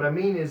equation. What I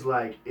mean is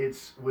like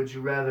it's would you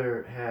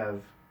rather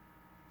have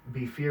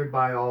be feared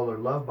by all or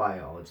loved by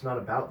all? It's not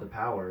about the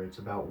power. It's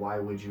about why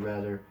would you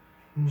rather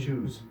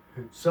choose.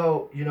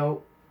 So, you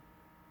know,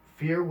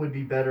 fear would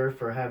be better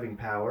for having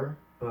power,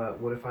 but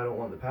what if I don't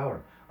want the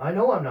power? I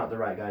know I'm not the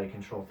right guy to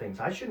control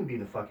things. I shouldn't be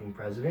the fucking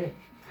president.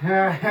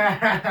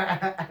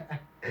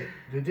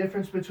 The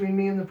difference between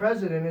me and the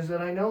president is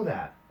that I know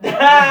that.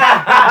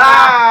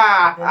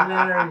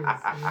 Hilarious.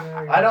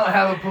 I don't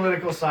have a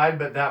political side,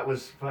 but that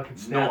was fucking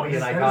snappy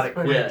and I got it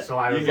quick, so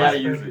I was you gotta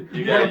like, use it.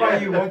 You What gotta about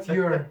use you? it. What's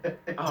your?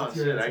 Oh what's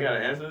your shit! I answer? gotta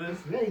answer this.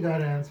 Yeah, you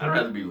gotta answer. I'd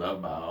rather be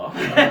loved by all.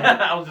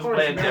 I was just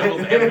playing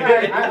devil's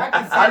advocate.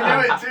 I knew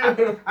it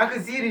too. I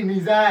could see it in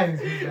his eyes.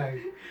 He's like,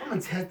 I'm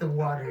gonna test the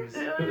waters.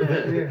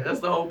 Yeah.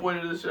 That's the whole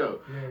point of the show.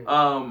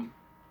 Yeah.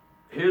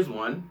 Here's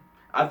one.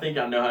 I think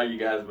I know how you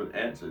guys would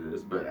answer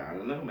this, but I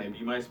don't know. Maybe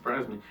you might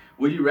surprise me.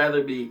 Would you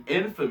rather be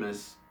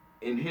infamous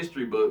in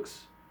history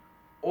books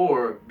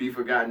or be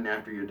forgotten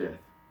after your death?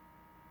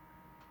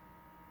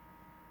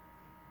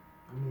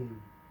 I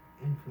mean,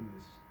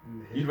 infamous. in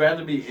the You'd history.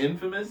 rather be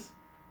infamous?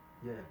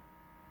 Yeah.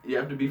 You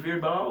have to be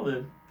feared by all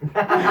then. No,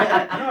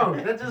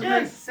 that just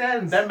Yes. makes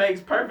sense. That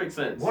makes perfect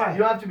sense. Why? You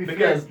don't have to be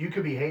Because- feared. You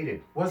could be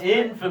hated. What's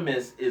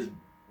Infamous is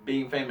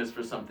being famous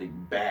for something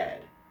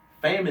bad.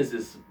 Famous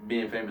is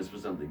being famous for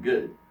something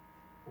good.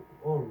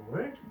 Oh,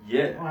 word?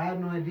 Yeah. Oh, I had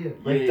no idea.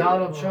 Like Yeah.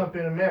 Donald Trump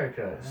in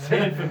America.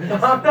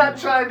 Infamous. I'm not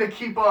trying to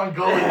keep on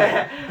going.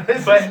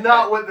 This But- is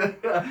not what the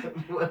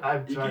what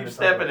I'm You trying keep to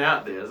stepping talk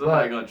out there.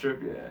 Somebody But- gonna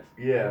trip your ass. about.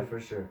 Yeah, for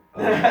sure.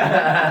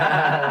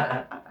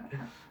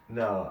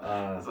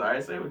 No.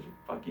 Sorry, say what you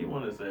fuck you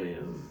want to say.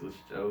 This is a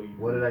show.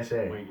 What did I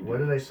say? When you What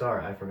do. did I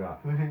start? I forgot.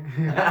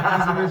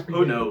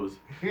 Who knows?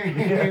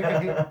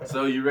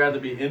 So you rather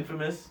be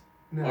infamous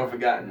or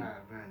forgotten?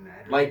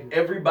 Like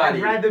everybody,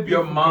 I'd rather be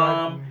your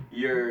mom,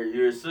 forgotten.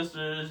 your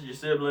sisters, your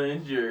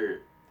siblings,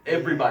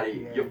 everybody,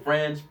 Yeah. your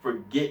friends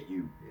forget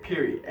you.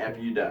 Period. After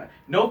you die,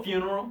 no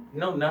funeral,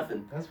 no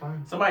nothing. That's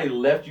fine. Somebody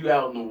left you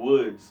out in the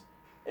woods,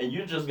 and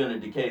you're just gonna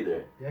decay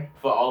there Yeah.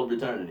 for all of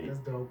eternity. That's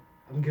dope.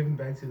 I'm giving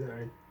back to the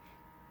earth.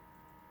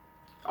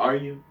 Are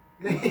you?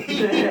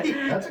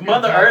 That's a good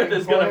Mother Earth talking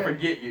is gonna point.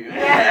 forget you.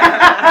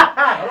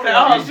 I Say,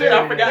 oh shit,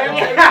 I forgot.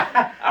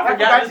 I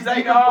forgot to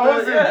take all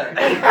of it.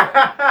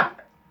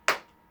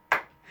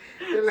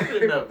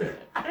 Sitting up there,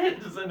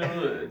 just in the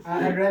woods.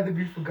 I'd rather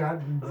be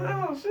forgotten.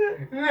 Oh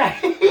shit,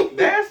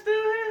 they're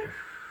still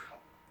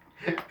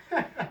here.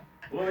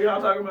 What were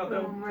y'all talking about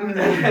though?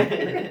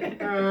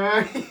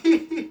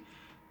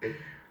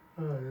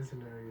 Oh, that's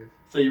hilarious.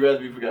 So you rather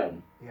be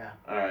forgotten? Yeah.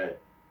 All right,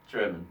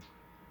 Trevin.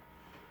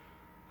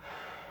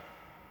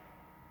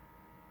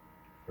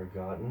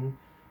 Forgotten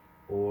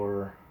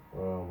or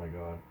oh my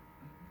god,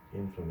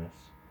 infamous.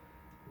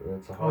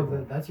 That's a Oh, hard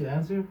one. that's your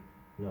answer?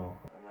 No,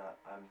 I'm not.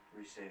 I'm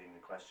restating the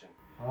question.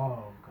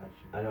 Oh, gotcha.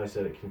 I know I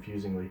said it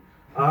confusingly.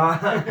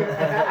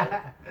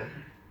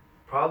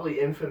 Probably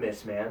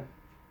infamous, man.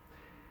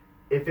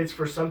 If it's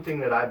for something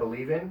that I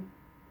believe in,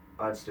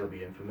 I'd still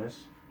be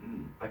infamous.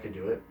 I could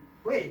do it.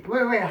 Wait.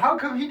 How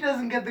come he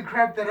doesn't get the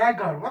crap that I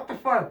got? What the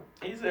fuck?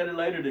 He said it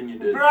later than you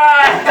did.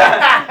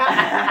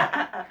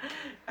 I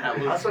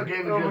also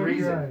gave a good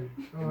reason.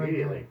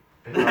 Immediately.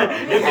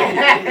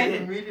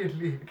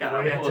 Immediately. We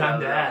had time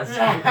to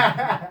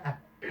ask.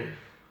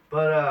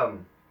 But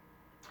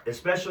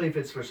especially if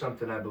it's for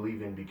something I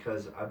believe in,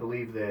 because I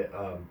believe that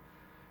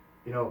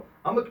you know,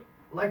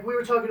 like we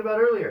were talking about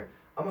earlier,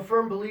 I'm a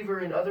firm believer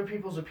in other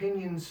people's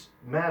opinions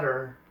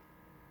matter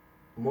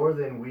more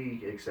than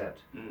we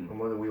accept, or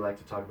more than we like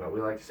to talk about. We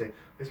like to say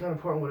it's not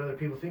important what other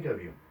people think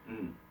of you.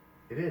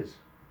 It is,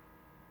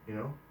 you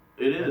know.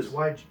 It That's is.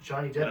 why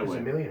Johnny Depp is Anyway.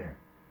 a millionaire.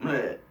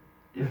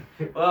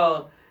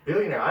 Well,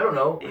 Billionaire. I don't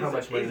know he's how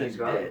much money in he's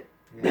got. debt.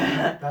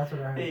 Yeah, that's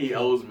what I heard. He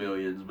owes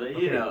millions, but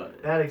you Okay, know,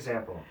 Bad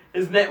example.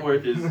 his net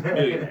worth is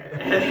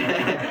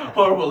millionaire.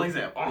 Horrible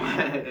example.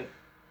 I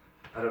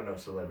don't know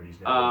celebrities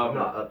now. I'm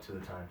not up to the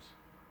times,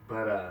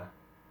 but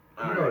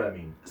you know what I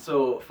mean.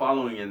 So,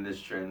 following in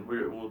this trend,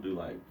 we'll do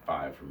like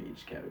 5 from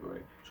each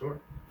category. Sure.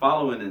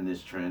 Following in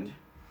this trend,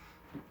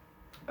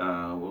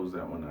 what was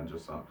that one I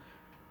just saw?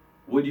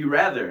 Would you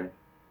rather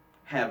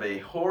have a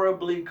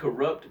horribly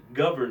corrupt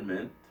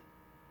government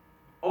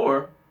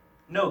or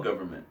no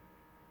government?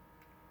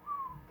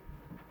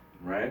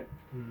 Right?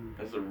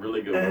 That's a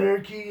really good one.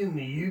 Anarchy in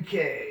the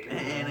UK.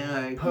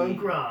 Anarchy.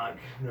 Punk rock.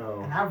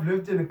 No. And I've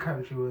lived in a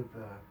country with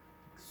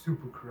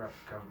super corrupt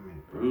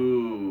government, bro.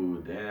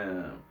 Ooh,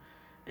 damn.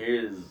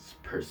 Here's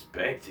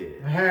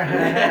perspective. Real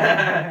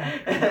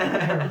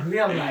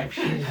life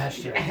shit.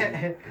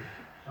 Hashtag.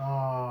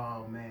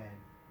 Oh man,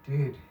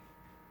 dude.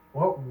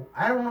 What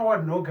I don't know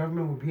what no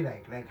government would be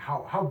like. Like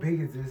how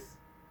big is this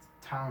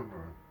town, bro?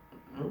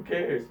 Who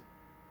cares?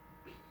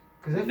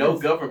 Because if No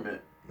it's,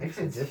 government. Makes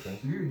if a it's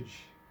difference. huge.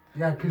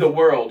 Yeah, The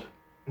world.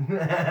 The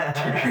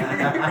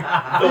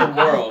The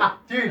world.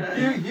 Dude,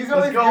 he's Let's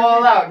always go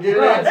all out. Get it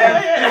Bro, out.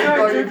 he's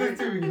always Go, doing this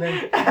to me. Like,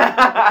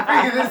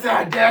 figure this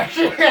out, Dash.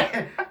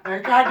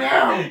 Like,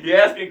 goddamn. You're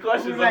asking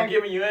questions, Like- I'm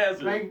giving you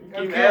answers. Like,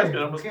 Keep okay, asking,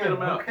 I'm gonna okay, spit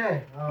them out.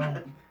 okay.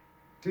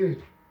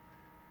 Dude,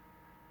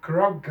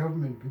 corrupt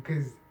government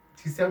because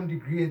to some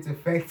degree it's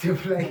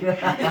effective. Like,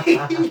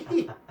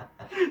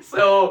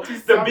 So, To to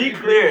some be degree.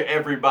 clear,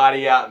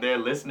 everybody out there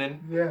listening,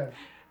 yeah.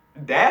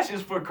 Dash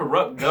is for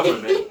corrupt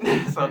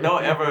government. So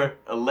don't ever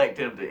elect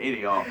him to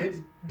any office.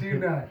 Do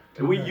not.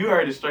 do not. You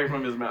heard it straight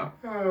from his mouth.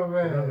 Oh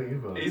Whatever man. you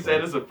vote He for.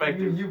 said it's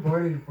effective. You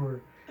voted for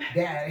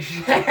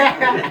Dash.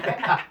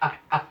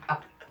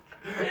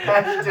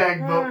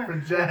 Hashtag vote for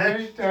Dash.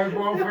 Hashtag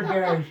vote for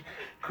Dash.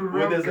 Corrupt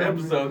When this government.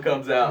 episode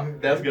comes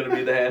out, that's gonna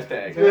be the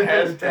hashtag.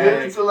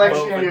 Hashtag It's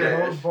election vote for year.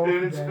 Dash. Vote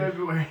Dude, for it's Dash.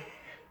 February.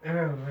 Oh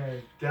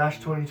man. Dash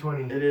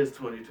 2020. It is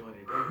 2020.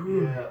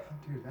 Yeah.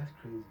 Dude, that's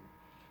crazy.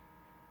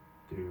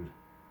 Dude.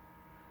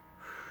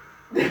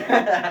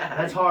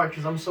 That's hard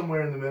because I'm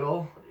somewhere in the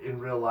middle in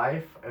real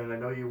life, and I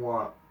know you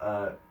want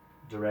a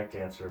direct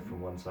answer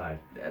from one side.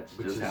 That's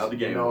Which just is, how the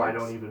game you know, works. I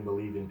don't even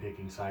believe in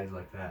picking sides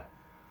like that.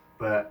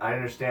 But I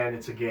understand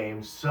it's a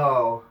game,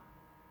 so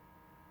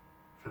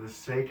for the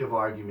sake of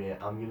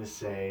argument, I'm gonna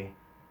say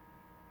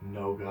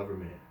no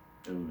government,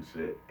 Oh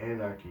shit.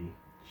 anarchy.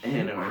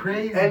 Anarchy.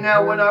 Crazy. And now,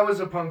 bro. when I was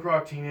a punk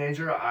rock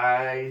teenager,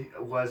 I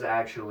was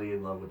actually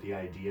in love with the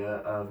idea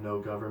of no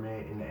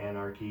government and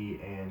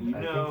anarchy, and You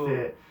I know- think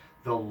that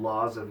the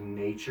laws of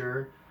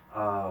nature,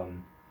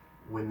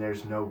 when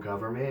there's no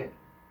government,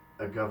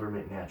 a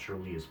government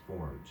naturally is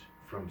formed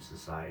from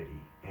society,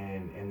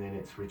 and then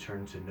it's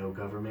returned to no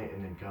government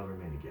and then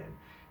government again.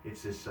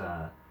 It's this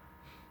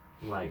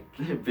like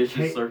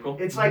Vicious circle.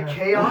 it's like Yeah.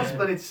 chaos, Yeah.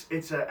 but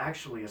it's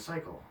actually a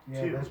cycle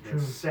Yeah, too. that's true.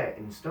 Set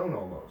in stone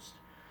almost.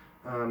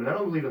 And I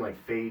don't believe in like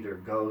fate or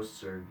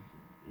ghosts or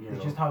It's know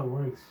just how it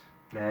works.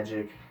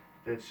 magic.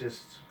 It's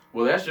just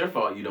Well, that's your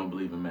fault. You don't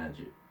believe in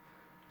magic.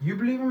 You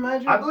believe in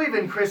magic? I believe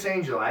in Chris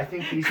Angel. I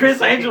think he's Chris the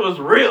second, Angel is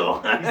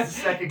real. He's the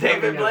second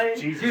David coming Blaine. of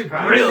Jesus Dude,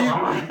 Christ.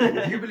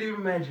 Real. You believe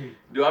in magic?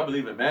 Do I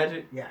believe in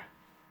magic? Yeah.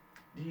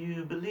 Do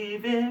you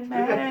believe in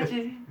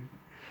magic?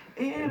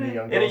 In a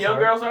young In a young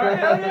girl's girl's heart?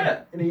 Hell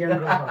yeah. In a young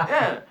girl's heart.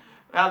 Yeah.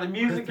 Now the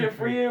music Crystal can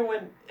free it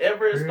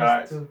whenever it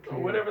starts, Crystal or clear.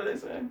 whatever they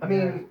say. I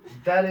mean,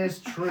 that is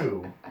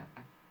true.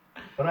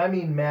 But I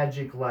mean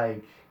magic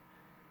like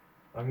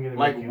I'm gonna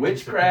Like make you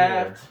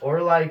witchcraft? disappear.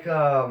 Or like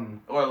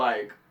Or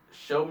like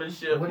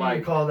showmanship, what do like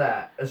you call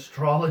that?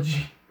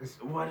 Astrology.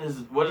 what is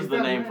Is the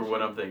that name for magic?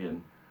 what I'm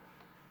thinking?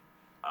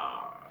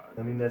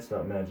 I mean that's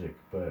not magic,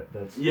 but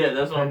that's Yeah,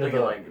 that's what I'm Kind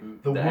of thinking.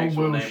 the- Like the the actual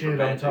woo-woo name for shit I'm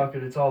magic.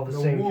 talking. It's all the The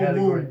same woo-woo.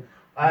 category.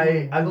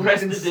 I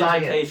believe in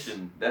science.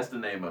 Prestidigitation. That's the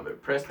name of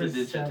it.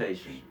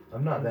 Prestidigitation.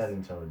 I'm not that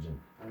intelligent.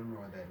 I don't know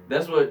what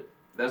that is.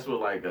 That's what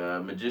like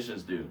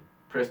magicians do.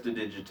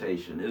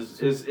 Prestidigitation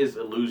is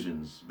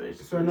illusions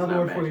basically. So It's another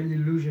not word for magic.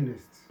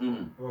 illusionists.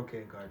 Mhm.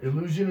 Okay, got you.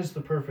 Illusion is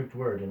the perfect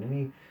word,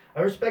 and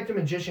I respect a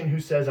magician who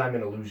says I'm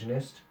an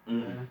illusionist.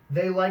 Mhm.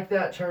 They like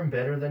that term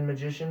better than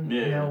magician.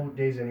 Yeah.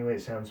 Nowadays, anyway,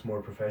 it sounds more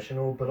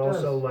professional, but It does.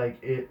 also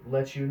like it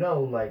lets you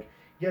know, like,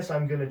 yes,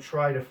 I'm gonna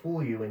try to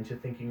fool you into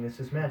thinking this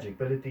is magic,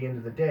 but at the end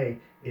of the day,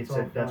 It's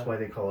all that's fun. why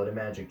they call it a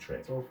magic trick.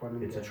 It's all fun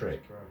and It's a games,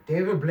 trick. bro.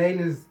 David Blaine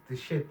is the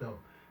shit though,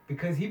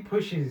 because he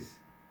pushes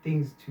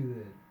things to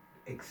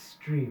the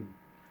extreme.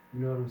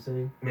 You know what I'm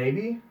saying?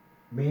 Maybe.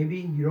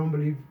 Maybe you don't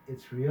believe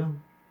it's real.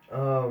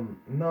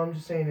 No, I'm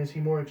just saying, is he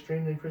more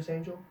extreme than Chris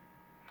Angel?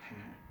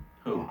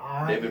 Who?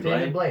 I- David David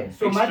Blaine. Blaine.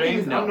 So my thing Extreme?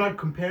 is, No. I'm not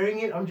comparing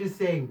it. I'm just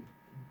saying,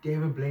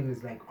 David Blaine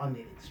is like on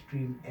the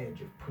extreme edge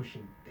of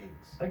pushing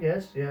things. I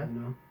guess, yeah. You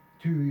know,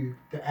 to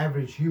the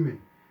average human,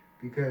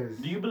 because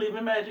Do you believe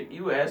in magic?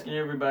 You were asking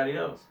everybody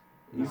else.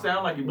 You No.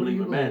 sound like you What do believe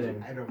you in believe magic.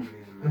 in? I don't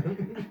believe in magic.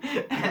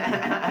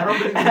 I don't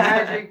believe in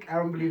magic. I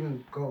don't believe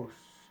in ghosts.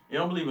 You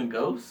don't believe in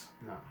ghosts?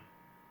 No.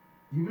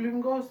 You believe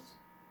in ghosts?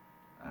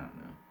 I don't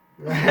know.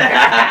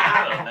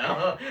 I don't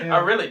know. Yeah. I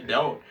really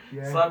don't.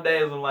 Yeah. Some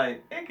days I'm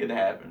like, it could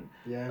happen.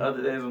 Yeah.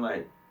 Other days I'm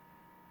like,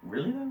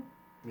 really though?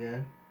 Yeah.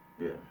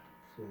 Yeah.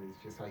 So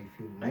it's just how you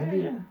feel. Yeah,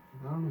 Maybe. yeah.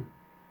 I don't know.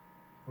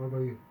 What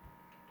about you?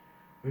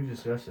 We've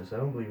discussed this. I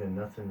don't believe in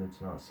nothing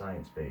that's not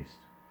science based,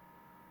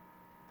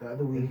 The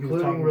other week he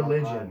was including talking about God.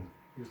 religion.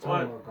 He was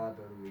talking What? about God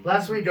the other week.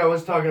 Last week I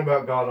was talking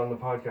about God on the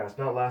podcast.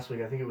 Not last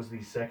week. I think it was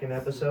the second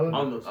episode.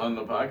 On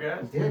the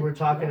podcast? Yeah. We were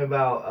talking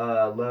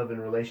about love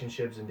and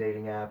relationships and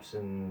dating apps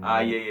and Ah,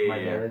 yeah, my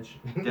yeah. marriage.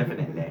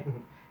 Definitely.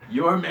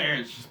 Your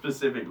marriage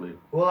specifically.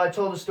 Well, I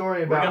told a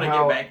story We're about gonna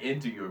how get back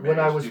into your marriage. when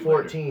I was too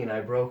later. 14,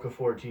 I broke a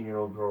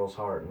 14-year-old girl's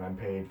heart, and I'm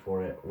paid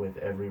for it with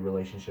every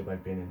relationship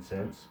I've been in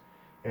since.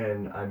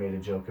 and I made a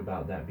joke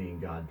about that being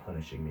God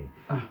punishing me.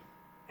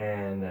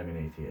 And I'm an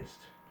atheist.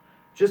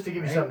 Just to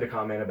give you something to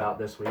comment about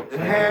this week. So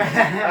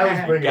I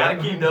was bringing Gotta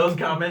up. keep those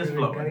comments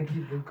Gotta flowing.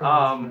 keep them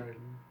comments flowing.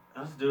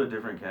 Let's do a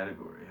different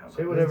category. How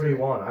Say about whatever do you it.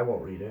 want. I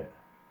won't read it.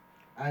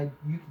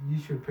 You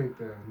should pick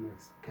the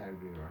next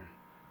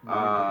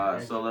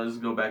category. so let's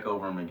go back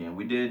over them again.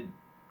 What did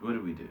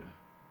we do?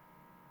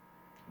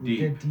 We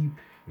did deep.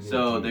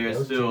 So Deep. there's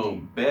Those two still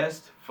deep.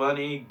 best,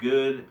 funny,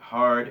 good,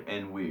 hard,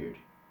 and weird.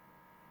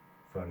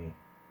 Funny.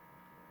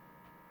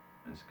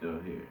 Let's go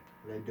here.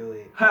 Let's do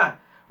it. Ha!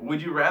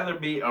 Would you rather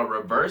be a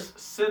reverse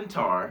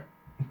centaur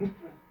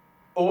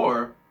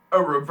or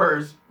a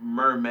reverse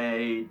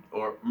mermaid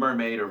or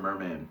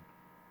merman?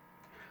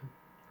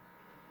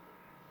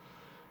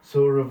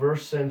 So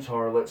reverse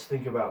centaur. Let's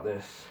think about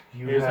this.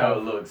 Here's how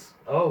it looks.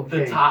 Oh,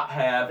 The okay. top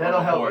half That'll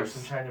of the help. horse.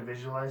 I'm trying to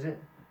visualize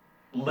it.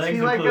 Legs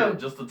he like included, a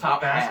just the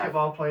top half.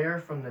 Basketball player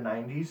from the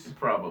 90s.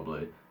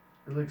 Probably.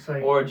 It looks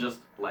like Or just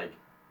like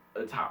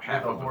the top with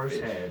half a of the horse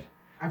fish. head.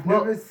 I've Well,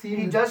 never seen.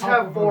 He the does top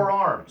have of 4 a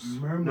arms.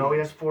 mermaid. No, he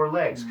has 4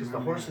 legs because the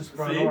Mermaid. horse's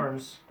front See?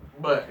 arms.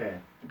 But Okay.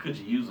 could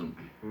you use them?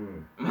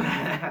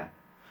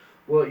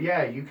 Well,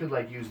 yeah, you could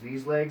like use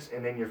these legs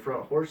and then your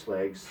front horse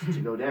legs to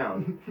go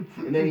down.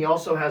 And then he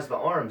also has the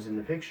arms in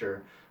the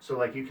picture. So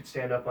like you could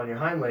stand up on your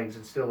hind legs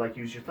and still like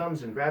use your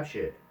thumbs and grab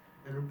shit.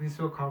 It'll be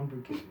so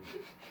complicated.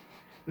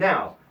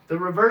 Now, the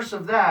reverse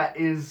of that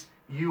is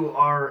you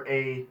are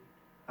a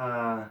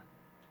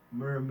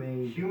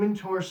Mermaid. human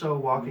torso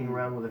walking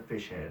around with a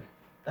fish head.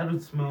 That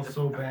would smell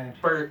so bad.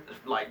 First,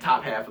 like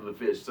top half of the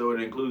fish, so it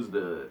includes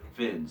the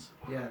fins.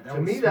 Yeah, that To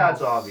would me, smell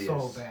that's obvious.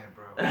 So bad,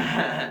 bro.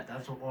 yeah,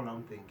 That's all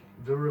I'm thinking.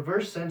 The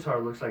reverse centaur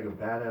looks like a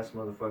badass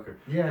motherfucker.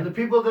 Yeah. For the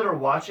people that are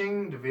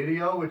watching the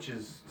video, which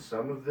is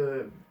some of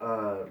the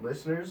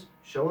listeners,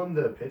 show them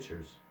the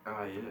pictures.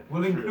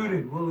 We'll include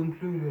it. We'll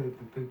include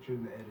the picture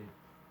in the edit.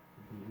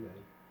 We can do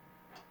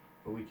that.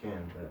 But we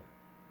can, but.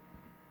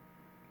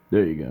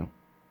 There you go.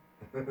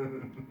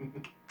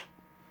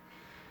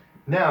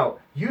 Now,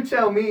 you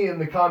tell me in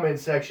the comment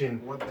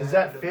section, What the does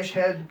heck? that fish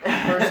head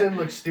person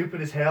look stupid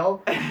as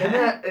hell?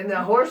 And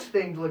that horse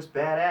thing looks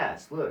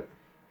badass. Look,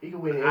 he could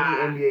win any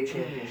NBA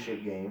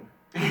championship game.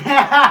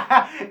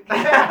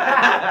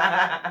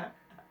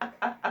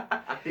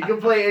 He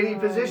can play any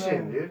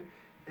position, dude.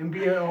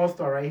 NBA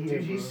All-Star right here.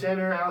 Dude, he's bro.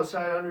 center,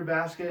 outside, under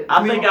basket.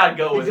 I think I'd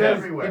go with He's him.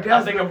 everywhere. It I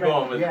does think I'm look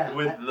going like- with yeah,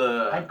 with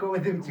I'd the go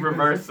with him too.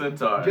 reverse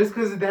centaur. Just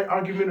because of that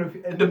argument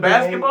of The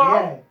basketball?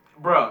 Yeah,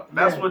 Bro,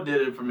 that's Yeah. what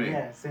did it for me.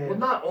 yeah, same. Well,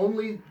 not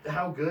only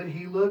how good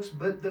he looks,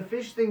 but the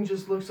fish thing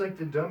just looks like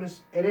the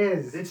dumbest. It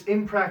is. It's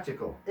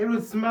impractical. It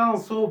would smell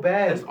so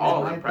bad. It's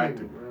all my thing,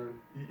 impractical. bro.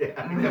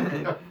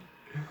 Yeah.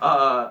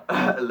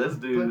 Let's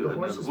But do. the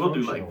horse is We'll do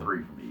like functional.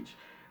 3 from each.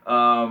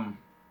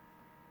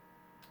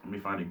 Let me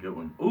find a good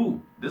one.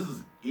 Ooh, this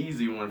is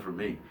easy one for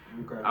me.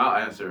 Okay. I'll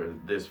answer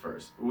this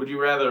first. Would you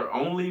rather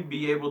only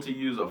be able to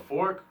use a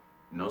fork,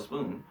 no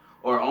spoon,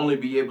 or only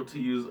be able to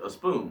use a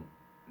spoon,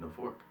 no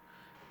fork?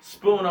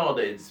 Spoon all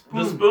day. The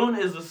Spoon. spoon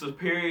is a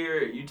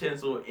superior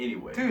utensil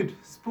anyway. Dude,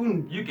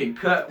 spoon. You can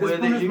cut The with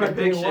spoon it. is You my can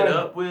pick day shit one.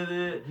 up with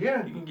it.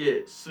 Yeah. You can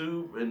get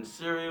soup and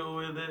cereal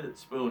with it.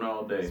 Spoon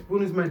all day.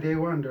 Spoon is my day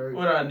one, dog.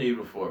 What do I need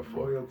a fork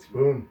for? Loyalty.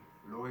 Boom.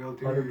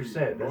 Loyalty. 100%.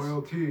 That's-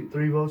 Loyalty.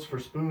 3 votes for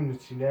Spoon.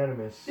 It's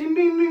unanimous. Ding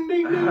ding ding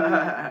ding ding.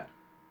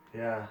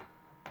 Yeah.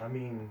 I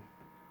mean,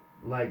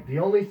 like, the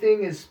only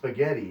thing is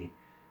spaghetti.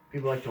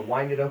 People like to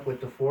wind it up with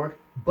the fork.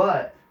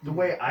 But the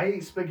way I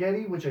eat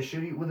spaghetti, which I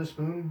should eat with a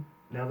spoon,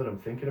 now that I'm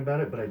thinking about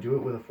it, but I do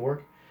it with a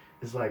fork,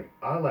 is like,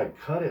 I like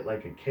cut it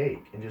like a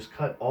cake and just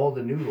cut all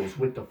the noodles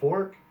with the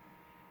fork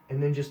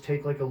and then just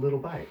take like a little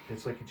bite.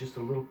 It's like just a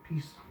little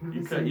piece.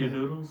 You cut your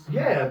noodles?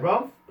 Yeah,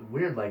 bro. I'm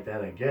weird like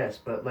that, I guess.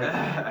 But like,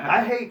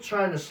 I hate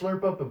trying to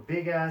slurp up a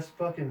big ass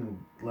fucking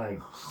like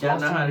You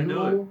gotta know how saucy to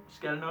do it. noodle.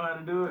 Just gotta know how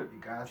to do it. You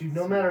got Dude,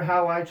 no matter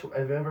how I've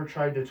ever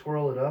tried to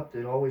twirl it up,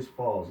 it always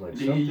falls. Like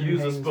Do you something use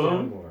a hangs spoon?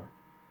 down more.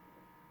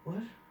 What?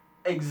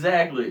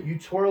 Exactly. You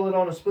twirl it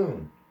on a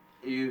spoon.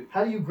 You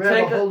How do you grab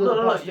Take a hold of the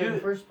look, pasta in you- the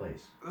first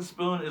place? the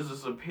spoon is a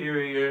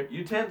superior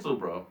utensil,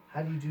 bro.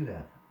 How do you do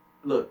that?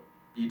 Look,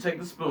 you take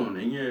the spoon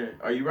and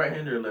are you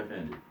right-handed or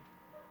left-handed?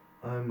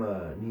 I'm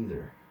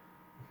neither.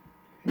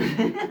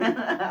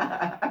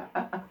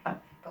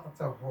 That's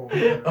a whole.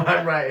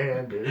 I'm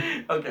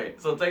right-handed. Okay,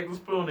 so take the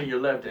spoon in your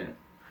left hand.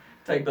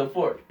 Take the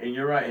fork in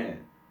your right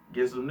hand.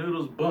 Get some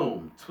noodles,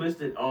 boom.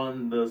 Twist it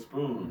on the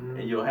spoon,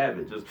 and you'll have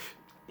it. Just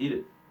eat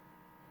it.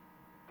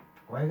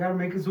 Why you gotta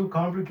make it so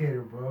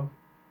complicated, bro?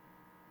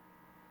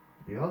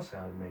 Y'all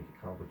sound make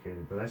it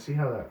complicated, but I see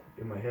how that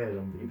in my head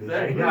I'm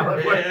Exactly. envisioning how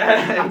it works.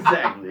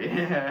 Exactly.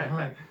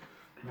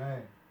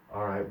 Man.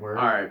 All right, word.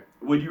 All right.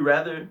 Would you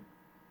rather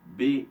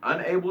be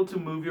unable to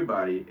move your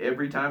body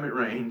every time it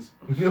rains?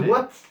 Shit.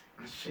 What?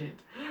 Shit.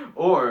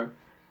 Or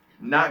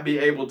not be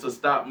able to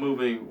stop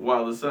moving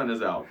while the sun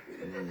is out.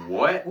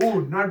 What? Oh,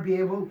 not be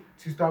able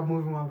to stop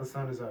moving while the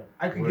sun is out.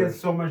 I could Word. get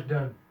so much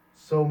done.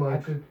 So I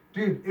much. could,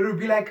 dude. It would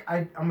be like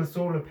I'm a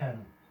solar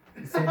panel,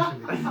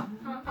 essentially.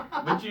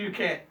 But you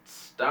can't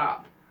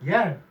stop.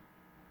 Yeah,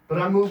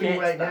 But I'm moving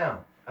Can't right stop.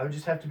 now. I would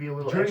just have to be a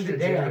little During extra the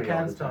day, I jittery all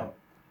can't the time. stop.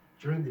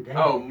 During the day.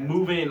 Oh, I can't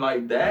moving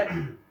like that?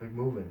 Like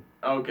moving.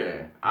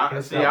 Okay.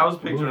 can't See, stop I was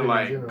picturing moving in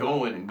like general.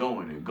 going and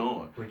going and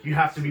going. Like you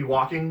have to be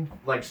walking,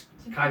 like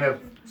kind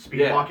of speed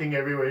Yeah. walking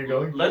everywhere you're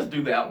going. Let's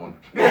do that one.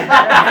 You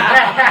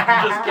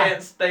just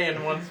can't stay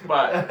in one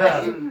spot.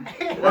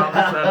 While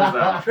the sun is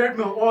out.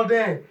 Treadmill all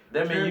day.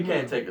 That means you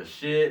can't take a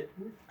shit.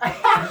 You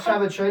just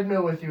have a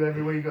treadmill with you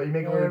everywhere you go. You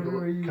make a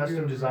Everywhere you little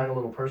custom go, design, bro. a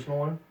little personal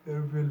one. That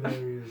would be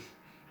hilarious.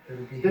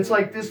 That'd be It's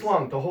like this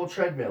hilarious. long, the whole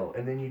treadmill,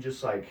 and then you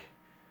just like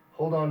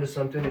hold on to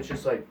something. It's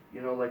just like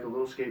like a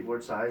little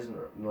skateboard size, and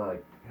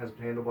like has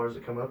handlebars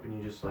that come up, and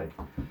you just like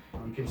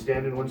you can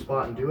stand in one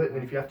spot and do it. And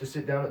then if you have to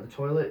sit down at the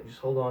toilet, you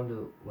just hold on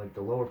to like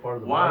the lower part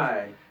of the bar,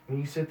 Why? and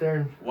you sit there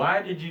and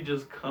Why did you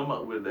just come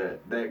up with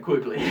that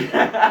quickly? got this,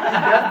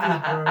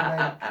 bro,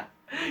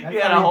 like,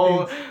 You had a how he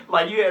whole, thinks.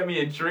 like you had me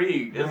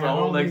intrigued. There's a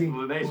whole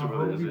explanation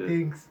for this. this He shit.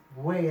 thinks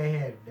way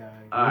ahead, dog.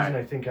 the All reason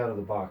right. I think out of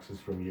the box is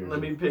from years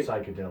Let me of pick-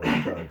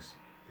 psychedelic drugs.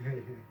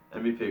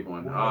 Let me pick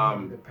one.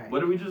 One of the pack.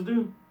 What did we just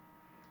do?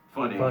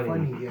 Funny. Funny.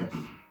 Funny, yes.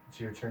 It's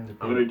your turn to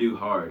pick. I'm gonna do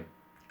hard.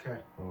 Okay.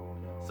 Oh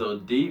no. So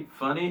deep,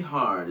 funny,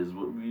 hard is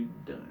what we've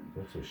done.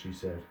 That's what she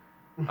said.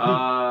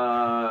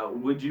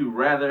 Would you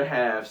rather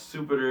have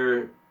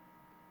Jupiter?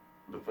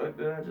 The fuck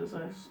did I just say?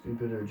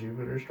 Stupid or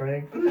Jupiter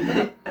strength?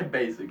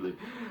 Basically,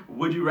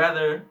 would you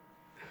rather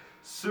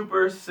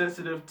super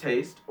sensitive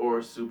taste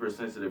or super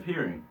sensitive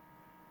hearing?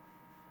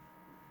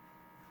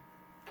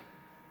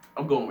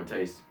 I'm going with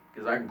taste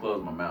because I can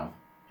close my mouth.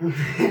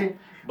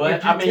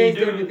 But you I mean, taste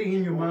you do. everything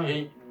in your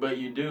mouth. But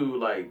you do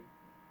like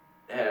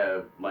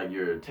have like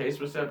your taste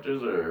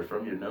receptors or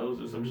from your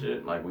nose or some Mhm.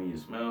 shit. Like when you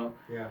smell.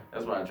 Yeah.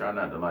 That's why I try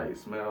not to like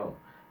smell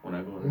when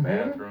I go in the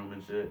Mhm. bathroom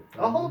and shit.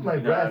 I'll hold my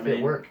You know what I breath mean?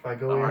 at work if I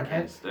go Oh, I in.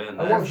 can't stand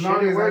I that. won't As shit long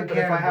at as I work, but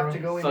if I can, have bro. to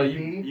go in So and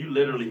you pee,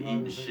 literally As long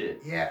eat the as I-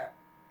 shit. Yeah.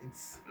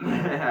 It's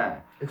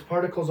it's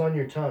particles on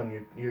your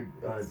tongue. Your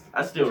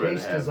I still rather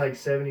taste have is like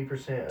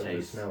 70% of the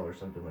taste. smell or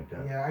something like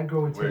that. yeah. I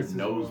go with wear taste as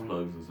nose well.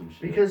 plugs or some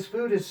shit. Because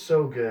food is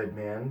so good,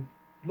 man.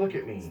 Look at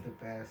It's me. the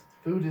best.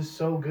 Food is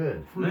so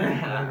good. Food is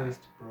the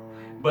greatest, bro.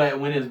 But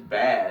when it's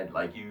bad,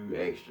 like you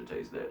extra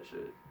taste that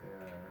shit.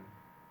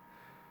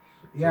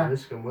 It's a Yeah.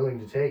 risk I'm willing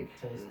to take.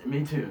 Taste.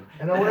 Me too.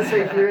 And I want to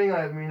say hearing,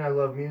 I mean, I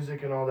love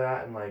music and all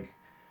that, and like,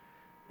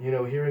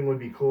 hearing would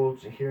be cool.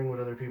 Hearing what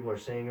other people are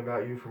saying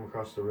about you from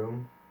across the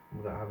room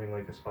without having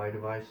like a spy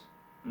device.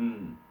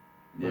 Mm.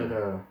 Yeah.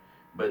 But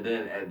But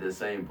then at the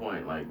same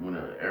point, like when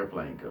an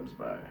airplane comes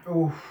by.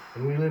 Oh,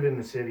 and we live in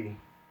the city.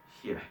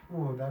 Yeah.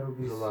 oh, that'll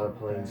be There's a so lot of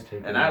planes bad.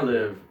 taking. And I off.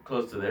 live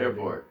close to the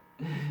airport.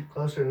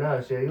 Closer than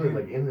us. Yeah, you live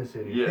like in the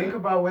city. Yeah. Think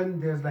about when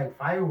there's like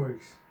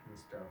fireworks and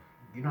stuff.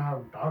 You know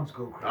how dogs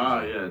go crazy.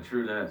 Oh yeah,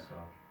 true that. So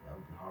that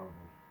would be horrible.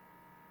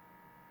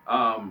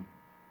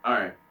 All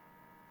right.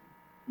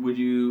 Would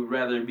you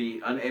rather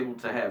be unable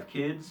to have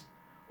kids,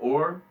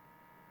 or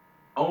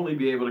only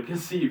be able to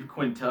conceive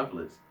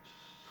quintuplets?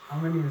 How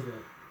many is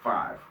that?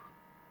 5.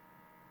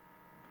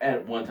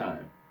 At one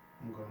time.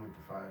 I'm going with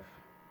the 5.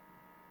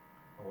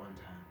 At one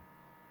time.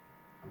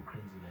 I'm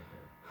crazy like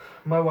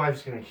that. My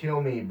wife's gonna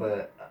kill me,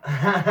 but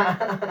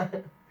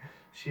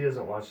she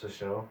doesn't watch the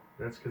show.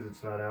 That's because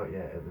it's not out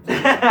yet at the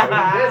time.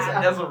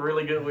 That's a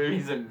really good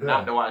reason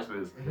not to watch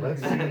this.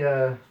 Let's see.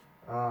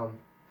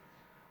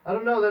 I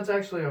don't know. That's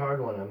actually a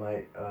hard one. I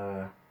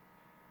might.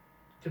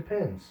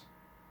 Depends.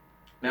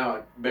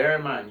 Now, bear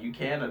in mind, you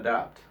can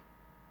adopt.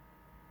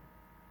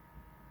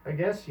 I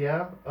guess.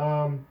 Yeah.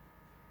 I'm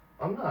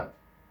not.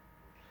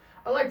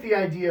 I like the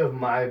idea of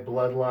my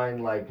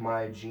bloodline, like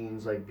my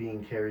genes, like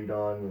being carried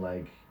on,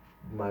 like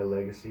my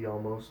legacy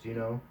almost.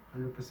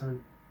 100%.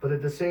 But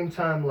at the same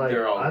time, like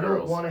They're all I don't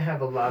girls. want to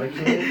have a lot of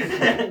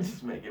kids.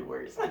 Just make it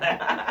worse.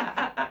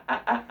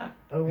 I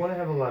don't want to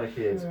have a lot of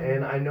kids,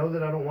 and I know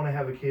that I don't want to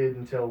have a kid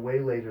until way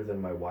later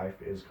than my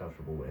wife is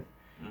comfortable with.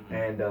 Mhm.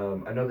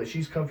 And I know that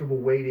she's comfortable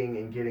waiting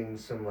and getting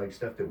some like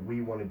stuff that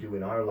we want to do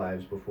in our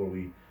lives before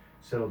we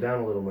settle down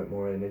a little bit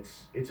more. And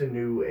it's a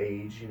new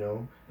age, Yeah.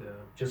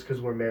 Just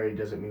because we're married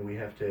doesn't mean we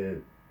have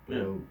to,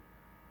 Yeah.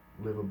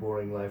 live a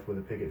boring life with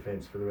a picket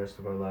fence for the rest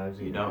of our lives.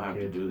 You and don't have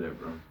to kids. do that,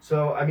 bro.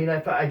 So I mean,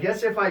 I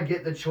guess if I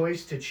get the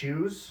choice to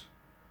choose,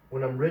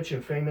 when I'm rich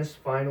and famous,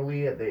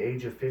 finally at the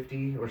age of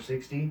 50 or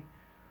 60,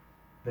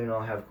 then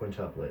I'll have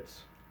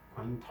quintuplets.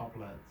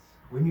 Quintuplets.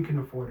 When you can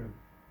afford them.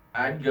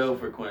 I'd go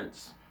for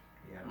quints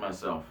Yeah.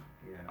 myself.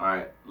 Yeah. All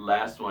right,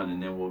 last one,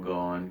 and then we'll go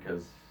on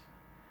because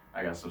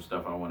I got some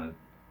stuff I want to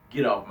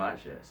get off my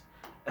chest.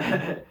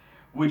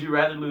 Would you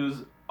rather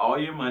lose all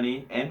your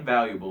money and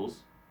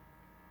valuables,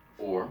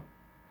 or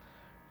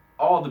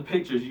all the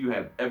pictures you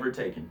have ever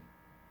taken?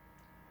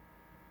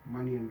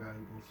 Money and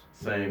valuables.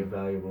 Money and Same,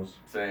 valuables.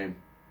 same.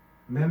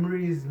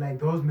 Memories, like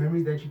those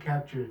memories that you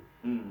captured,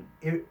 Mm,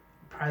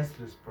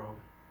 priceless, bro.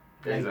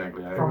 Like,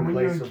 exactly. I From agree.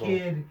 when you're a Irreplaceable.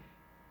 kid,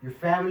 your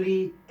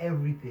family,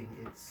 everything.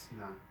 It's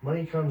nah.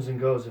 Money comes and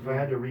goes. If I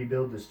had to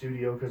rebuild the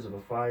studio because of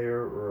a fire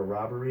or a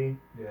robbery,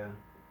 Yeah.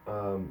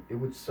 it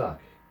would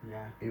suck.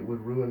 Yeah. It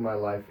would ruin my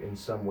life in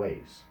some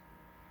ways.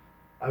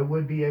 I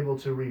would be able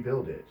to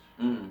rebuild it.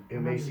 Mm.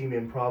 It may seem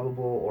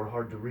improbable or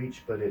hard to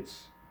reach, but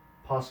it's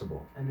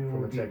possible And it from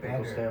a would be technical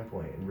better.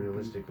 standpoint and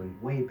realistically.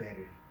 Way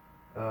better.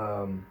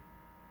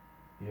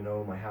 You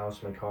know, my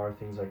house, my car,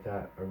 things like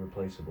that are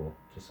replaceable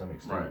to some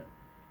extent. Right.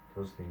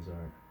 Those things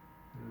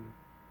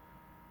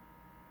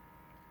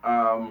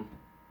aren't.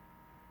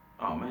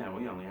 Oh man,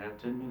 we only have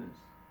 10 minutes.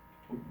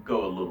 We'll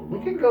go a little longer.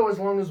 We can go as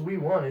long as we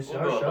want. It's We'll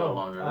our go a little show.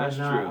 longer. That's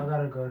nah, true. I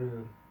gotta go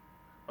to.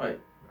 Wait,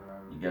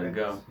 you gotta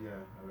go? Yeah.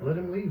 Let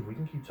him leave. We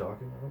can keep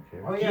talking. I don't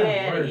care. Oh Get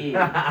yeah. outta word.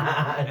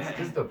 here. It's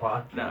just a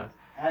podcast. No.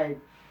 Alright.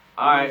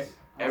 Alright,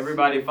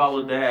 everybody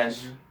follow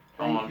Dash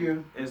Thank on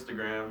you.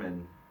 Instagram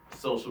and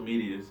social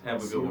medias.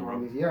 Have a See good you, one, bro.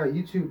 homies. Yeah,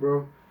 you too,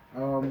 bro. It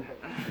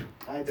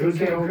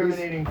was an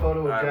incriminating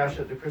photo of Alright. Dash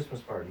at the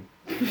Christmas party.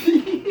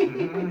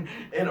 In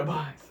a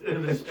box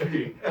in the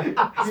street.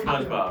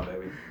 SpongeBob,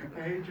 baby.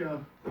 I hate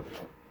y'all.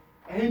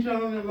 I hate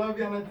y'all and I love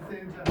y'all at the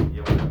same time.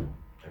 Yo, whatever.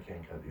 I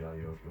can't cut the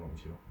audio if you want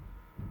me to.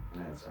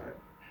 That's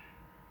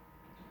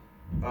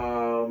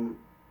alright.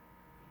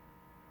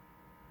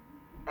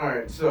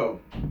 Alright, so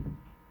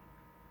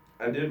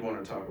I did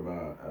want to talk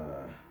about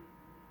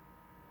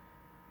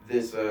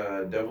this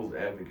devil's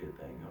advocate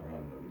thing. Hold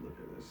on, let me look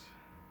at this.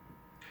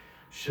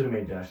 Should have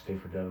made Dash stay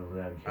for devil's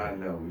advocate. I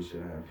know we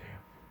should have.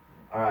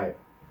 All right.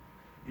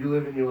 You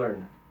live and you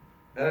learn.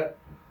 Then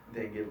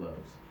get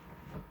loves.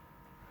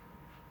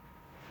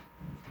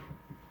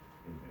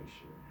 Let me make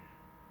sure.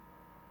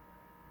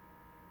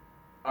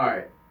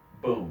 Alright,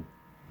 boom.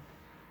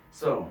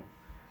 So,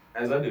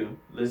 as I do,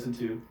 listen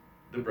to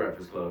The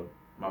Breakfast Club,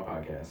 my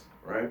podcast,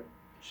 right?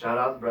 Shout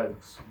out the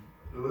Breakfast.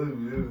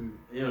 You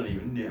don't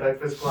even know.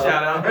 Breakfast Club.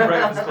 Shout out The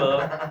Breakfast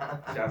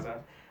Club. Shouts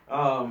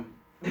out.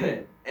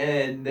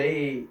 And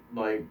they,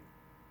 like,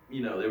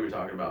 you know, they were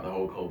talking about the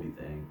whole Kobe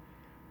thing.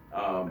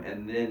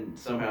 And then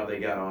somehow they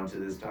got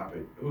onto this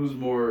topic. Who's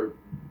more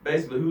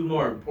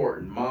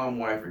important, mom,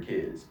 wife, or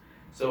kids?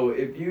 So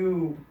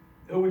who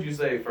would you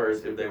say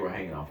first if they were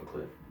hanging off a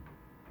cliff?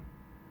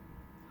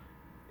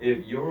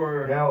 If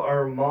your Now,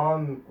 our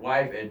mom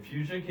wife and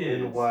future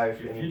kids, and wife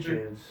your and future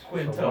kids.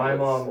 quintuplets. So my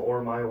mom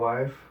or my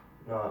wife,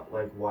 not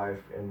like wife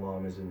and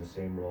mom is in the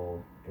same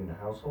role in the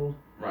household.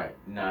 Right,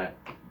 not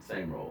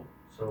same role.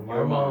 So my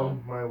Your mom,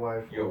 mom, my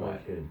wife, your or my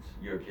wife. kids.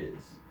 Your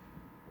kids.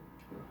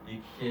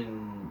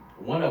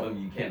 One of them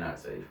you cannot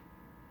save.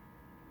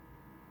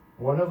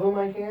 One of them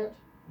I can't?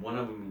 One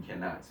of them you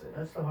cannot save.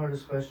 That's the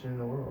hardest question in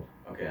the world.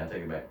 Okay, I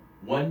take it back.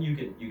 One you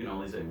can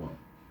only say one.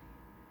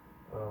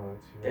 Oh,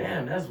 it's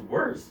Damn, that's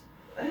worse.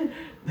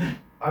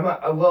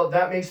 Well,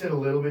 that makes it a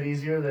little bit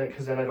easier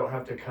because then I don't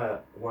have to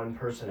cut one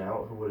person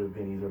out who would have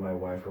been either my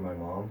wife or my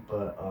mom.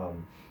 But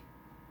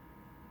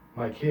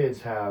my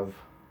kids have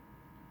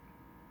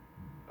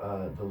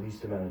the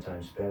least amount of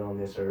time spent on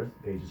this earth.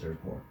 They deserve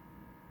more.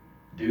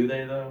 Do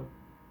they though?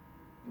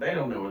 They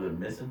don't know where they're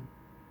missing.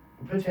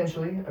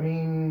 Potentially. I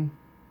mean,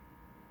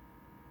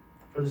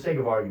 for the sake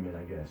of argument,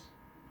 I guess.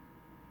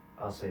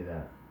 I'll say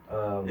that.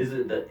 Is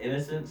it the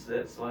innocence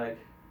that's like?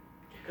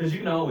 Because you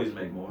can always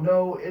make more.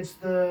 No, it's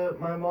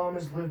my mom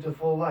has lived a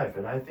full life,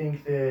 and I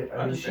think that, I mean,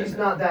 understand she's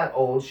that. not that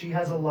old. She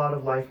has a lot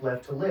of life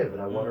left to live,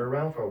 and I want her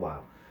around for a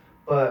while.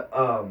 But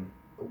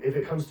if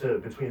it comes to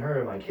between her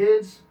and my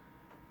kids,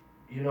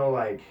 you know,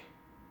 like,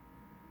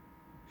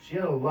 she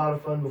had a lot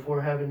of fun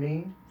before having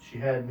me. She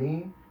had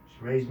me.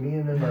 She raised me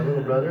and then my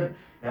little brother.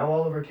 Now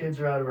all of her kids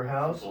are out of her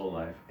house, Full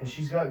life. and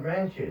she's got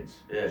grandkids.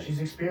 Yeah. She's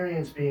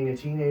experienced being a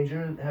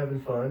teenager, having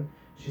fun.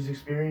 She's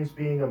experienced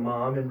being a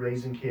mom and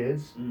raising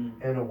kids Mm.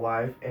 and a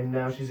wife, and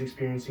now she's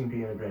experiencing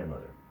being a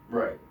grandmother.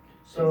 Right.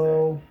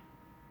 So,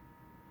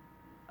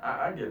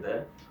 I get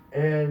that.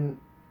 and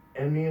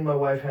me and my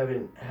wife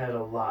haven't had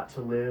a lot to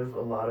live,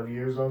 a lot of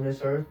years on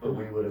this earth, but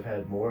we would have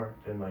had more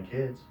than my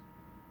kids.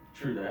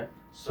 True that.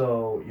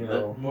 So, you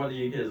know, More than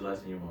your kids,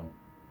 less than your mom.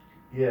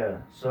 yeah.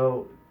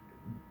 So,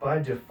 by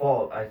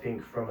default, I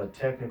think from a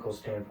technical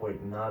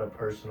standpoint, not a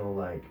personal,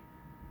 like,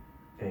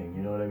 thing,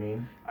 you know what I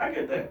mean? I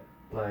get that.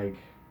 Like,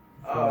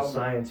 from a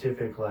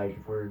scientific, like,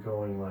 if we're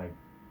going, like,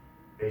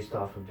 based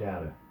off of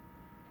data.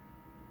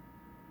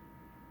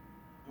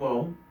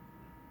 Well,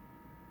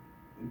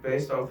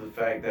 based off the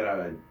fact that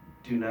I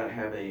do not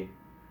have a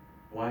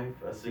wife,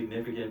 a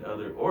significant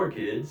other, or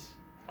kids,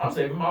 I'm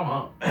saving my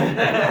mom.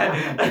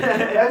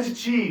 That's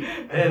cheap.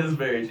 It is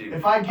very cheap.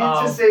 If I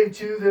get to save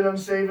two, then I'm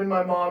saving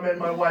my mom and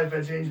my wife.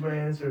 I changed my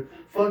answer.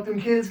 Fuck them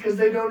kids because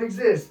they don't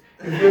exist.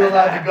 If we're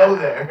allowed to go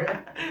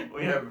there.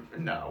 We have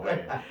no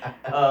way.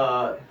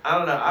 I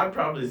don't know. I'd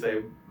probably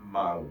say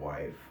my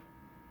wife.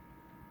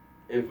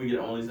 If we could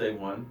only say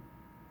one,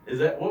 is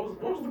that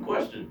what was the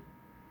question?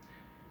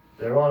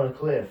 They're on a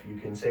cliff. You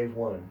can save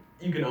one.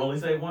 You can only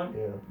say one.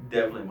 Yeah.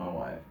 Definitely my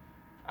wife.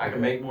 I can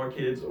make more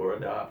kids or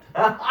adopt.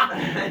 Fuck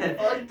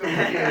them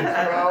kids,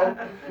 bro.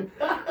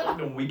 Fuck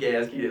them weak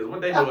ass kids.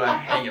 What they doing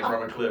hanging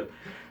from a cliff?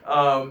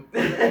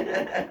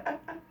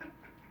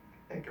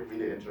 That could be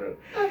the intro.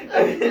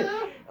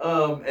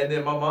 And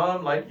then my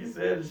mom, like you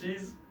said,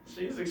 she's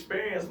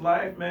experienced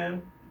life,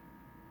 man.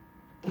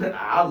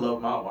 I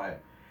love my wife.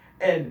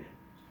 And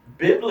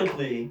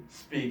biblically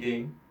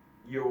speaking,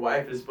 your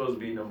wife is supposed to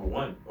be number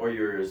one, or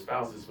your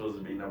spouse is supposed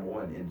to be number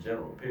one in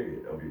general,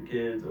 period, over your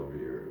kids, over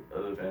your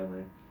other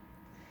family.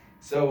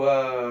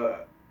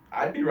 So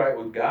I'd be right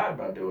with God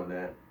by doing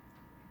that.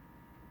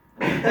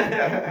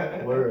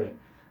 Word.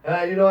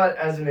 You know what?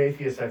 As an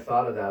atheist, I've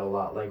thought of that a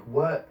lot. Like,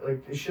 what?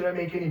 Like, should I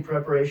make any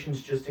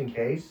preparations just in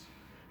case?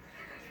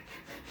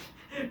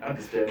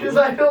 Understand? Because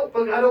I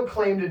don't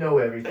claim to know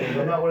everything.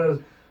 I'm not one of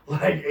those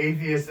like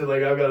atheists that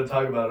like I've got to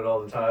talk about it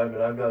all the time,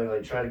 and I've got to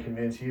like try to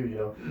convince you. You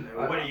know.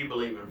 What do you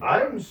believe in?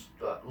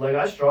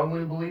 I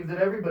strongly believe that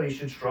everybody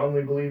should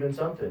strongly believe in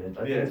something. I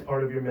think Yeah. it's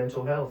part of your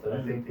mental health, and Mhm.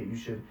 I think that you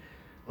should.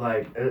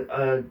 Like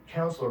a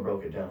counselor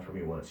broke it down for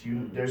me once.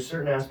 There's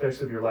certain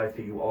aspects of your life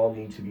that you all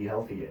need to be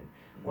healthy in.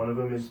 One of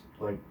them is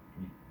like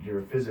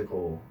your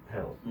physical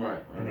health,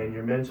 Right. and then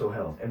your mental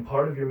health. And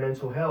part of your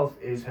mental health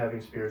is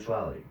having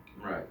spirituality.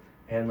 Right.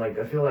 And like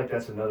I feel like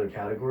that's another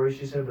category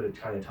she said, but it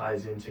kind of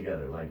ties in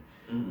together. Like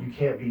Mhm. you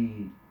can't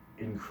be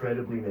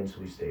incredibly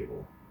mentally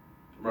stable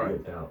Right.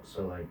 without.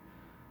 So like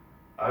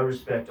I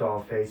respect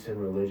all faiths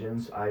and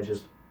religions.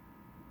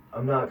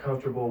 I'm not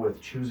comfortable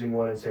with choosing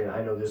one and saying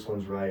I know this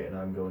one's right and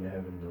I'm going to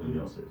heaven and nobody Mhm.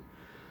 else is.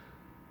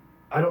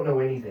 I don't know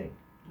anything.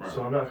 Right.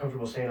 So I'm not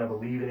comfortable saying I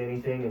believe in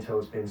anything until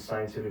it's been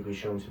scientifically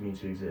shown to me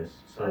to exist.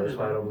 So that's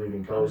why I don't believe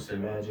in ghosts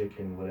and magic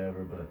and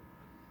whatever, but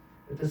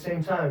at the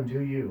same time, do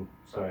you.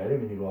 Sorry, I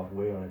didn't mean to go off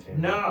way on a tangent.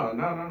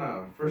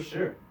 No, for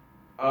sure.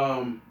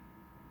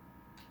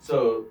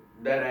 So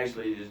that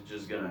actually is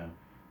just gonna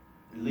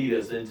lead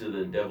us into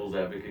the devil's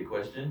advocate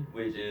question,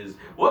 which is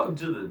welcome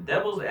to the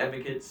devil's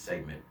advocate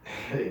segment.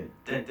 Dun,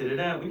 dun, dun,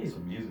 dun. We need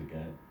some music,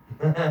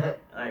 guys.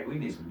 Like we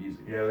need some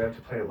music. Yeah, we have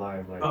to play it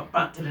live. Like I've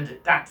I've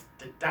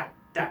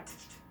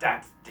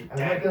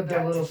got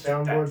that little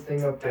soundboard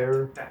thing up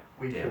there.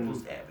 We can.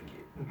 Devil's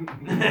advocate.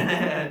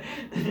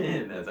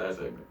 That's our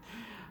segment.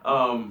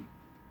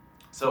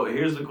 So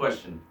here's the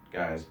question,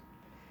 guys.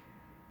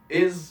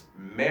 Is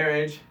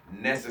marriage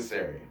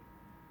necessary?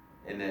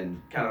 And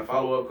then kind of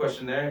follow-up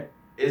question there.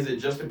 Is it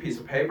just a piece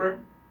of paper?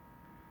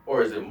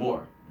 Or is it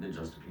more than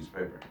just a piece of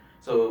paper?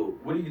 So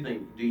what do you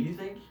think? Do you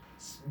think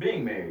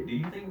being married, do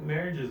you think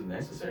marriage is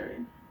necessary?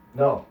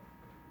 No.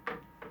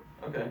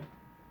 Okay.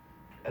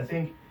 I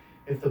think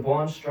if the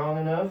bond's strong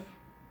enough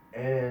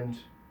and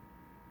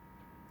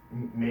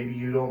maybe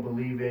you don't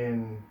believe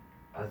in,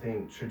 I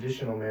think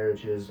traditional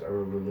marriages are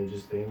a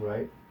religious thing,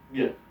 right?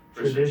 Yeah.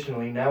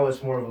 Traditionally, now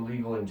it's more of a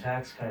legal and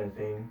tax kind of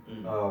thing.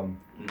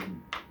 Mm-hmm.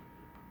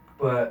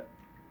 But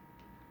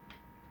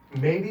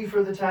maybe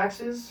for the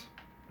taxes,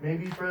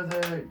 maybe for the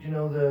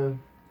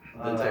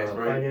The tax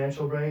break?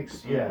 financial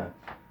breaks, Mhm. yeah.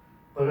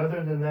 But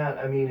other than that,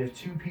 I mean, if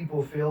two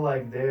people feel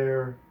like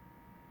they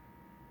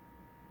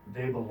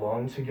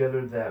belong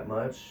together that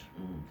much,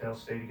 they'll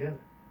stay together.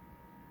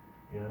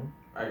 You know?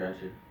 I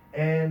got you.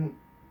 And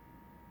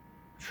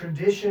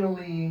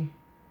traditionally,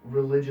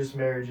 religious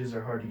marriages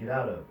are hard to get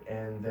out of,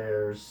 and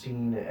they're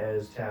seen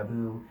as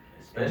taboo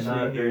and Especially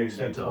not here very in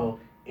acceptable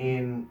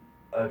in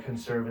a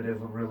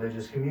conservative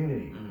religious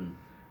community.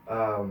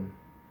 Mm-hmm.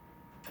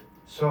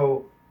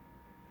 So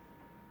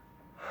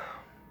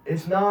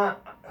it's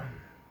not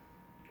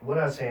what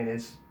I was saying.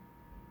 It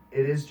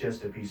is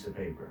just a piece of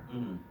paper.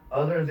 Mm-hmm.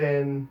 Other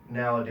than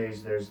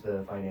nowadays, there's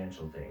the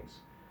financial things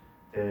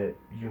that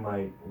you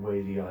might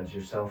weigh the odds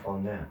yourself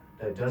on that.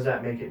 Does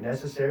that make it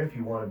necessary if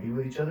you want to be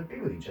with each other? Be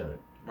with each other.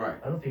 Right.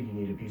 I don't think you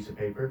need a piece of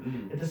paper.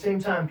 Mm-hmm. At the same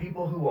time,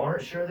 people who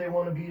aren't sure they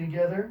want to be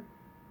together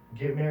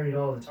get married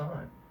all the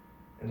time.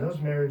 And those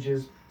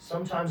marriages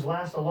sometimes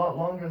last a lot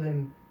longer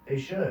than they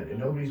should, and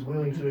nobody's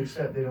willing to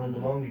accept they don't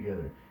belong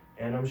together.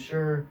 And I'm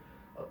sure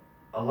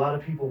a lot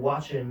of people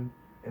watching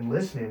and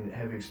listening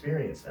have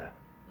experienced that.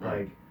 Right.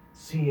 Like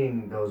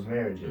seeing those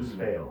marriages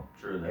fail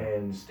True that.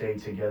 and stay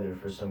together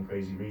for some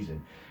crazy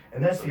reason.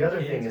 And that's So the other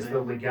kids, thing is man.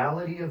 the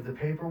legality of the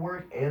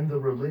paperwork and the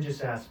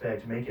religious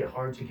aspect make it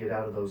hard to get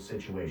out of those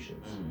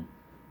situations. Mm-hmm.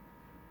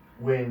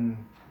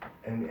 When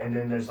and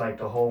then there's like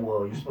the whole,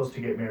 well, you're supposed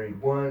to get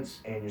married once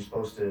and you're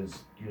supposed to,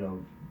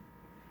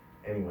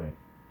 anyway.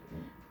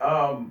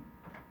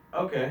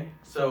 Okay,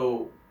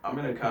 so I'm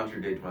gonna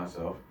contradict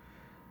myself.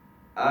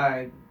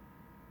 I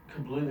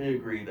completely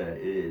agree that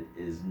it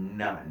is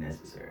not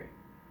necessary.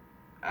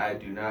 I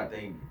do not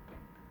think,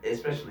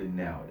 especially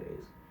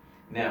nowadays.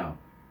 Now,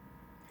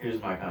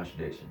 here's my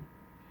contradiction.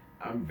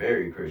 I'm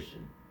very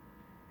Christian,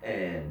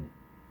 and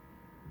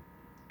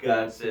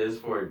God says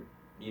for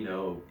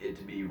it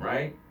to be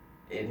right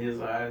in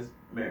His eyes,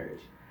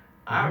 marriage.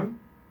 I've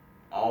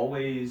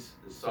always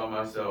saw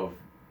myself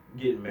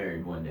getting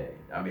married one day.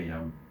 I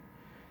mean,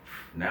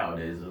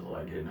 nowadays it's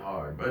like getting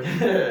hard, but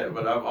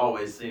but I've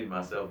always seen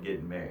myself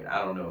getting married.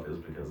 I don't know if it's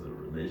because of the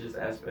religious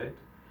aspect,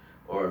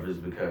 or if it's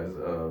because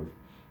of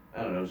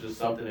I don't know, it's just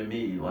something in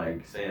me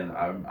like saying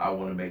I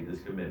want to make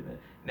this commitment.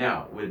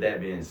 Now, with that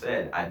being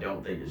said, I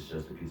don't think it's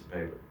just a piece of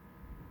paper.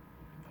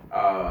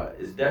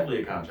 It's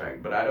definitely a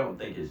contract, but I don't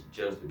think it's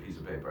just a piece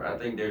of paper. I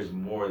think there's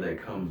more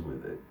that comes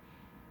with it.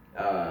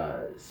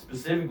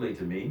 Specifically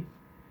to me,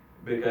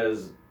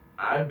 because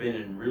I've been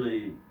in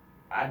really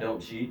I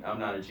don't cheat. I'm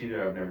not a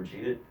cheater. I've never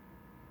cheated.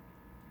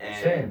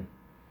 And Same.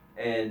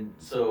 and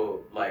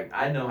so like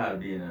I know how to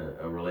be in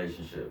a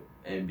relationship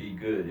and be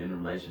good in a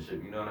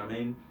relationship. You know what I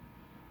mean?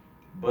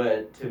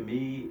 But to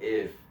me,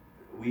 if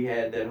we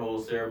had that whole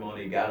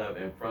ceremony, got up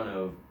in front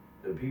of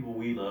the people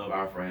we love,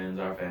 our friends,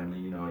 our family,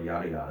 you know,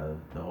 yada yada,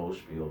 the whole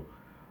spiel.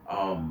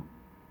 Um,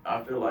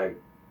 I feel like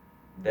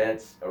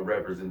that's a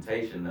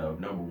representation of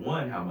number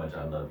one, how much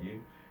I love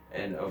you,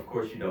 and of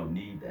course you don't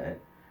need that,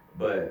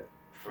 but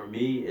for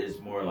me, it's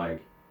more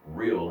like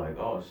real, like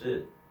oh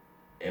shit,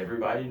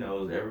 everybody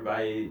knows,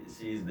 everybody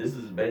sees. This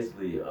is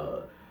basically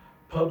a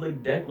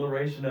public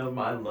declaration of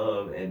my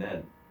love, and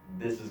that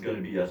this is going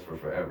to be us for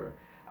forever.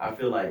 I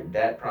feel like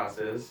that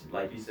process,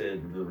 like you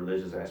said, the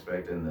religious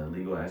aspect and the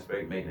legal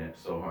aspect, making it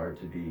so hard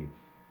to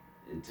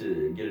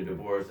get a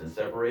divorce and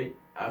separate.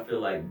 I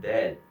feel like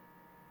that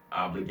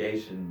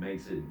obligation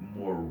makes it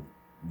more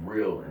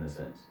real in a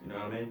sense. You know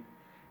what I mean?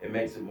 It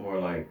makes it more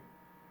like,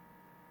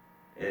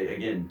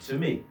 again, to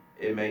me,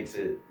 it makes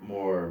it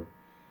more,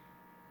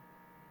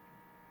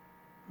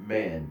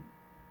 man,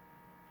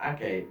 I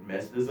can't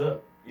mess this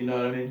up. You know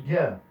what I mean?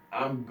 Yeah.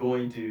 I'm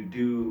going to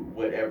do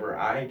whatever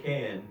I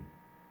can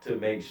to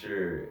make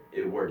sure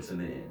it works in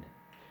the end.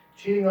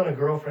 Cheating on a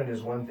girlfriend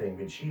is one thing,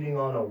 but cheating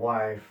on a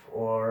wife,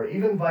 or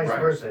even vice Right.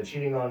 versa,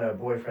 cheating on a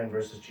boyfriend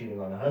versus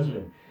cheating on a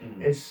husband,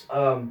 Mhm. it's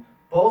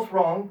both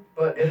wrong,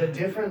 but at a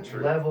different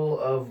True. level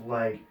of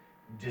like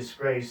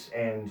disgrace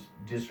and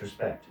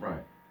disrespect.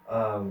 Right.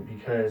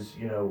 Because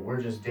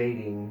we're just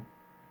dating,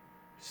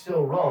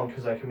 still wrong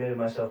because I committed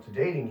myself to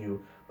dating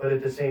you, but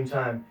at the same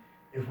time,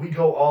 if we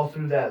go all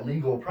through that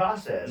legal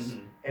process.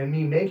 Mhm. And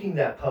me making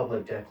that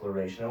public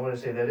declaration, I want to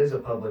say that is a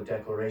public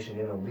declaration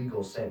in a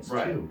legal sense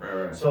Right. too.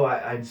 Right. So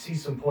I'd see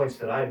some points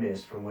that I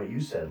missed from what you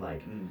said.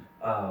 Like,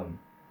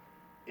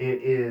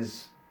 it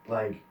is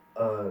like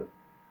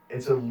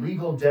it's a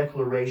legal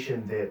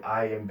declaration that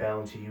I am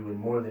bound to you in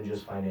more than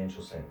just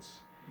financial sense.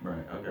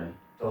 Right. Okay.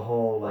 The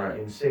whole like Right.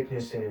 in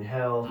sickness and in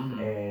health, Mhm.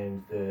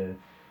 and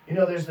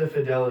there's the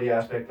fidelity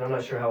aspect. And I'm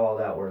not sure how all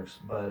that works,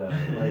 but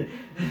like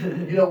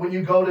when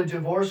you go to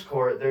divorce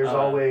court, there's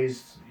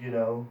always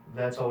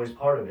that's always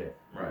part of it.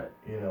 Right.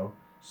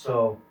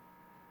 So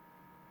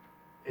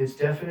it's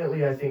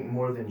definitely, I think,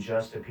 more than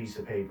just a piece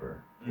of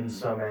paper in Mhm.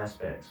 some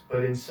aspects.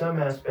 But in some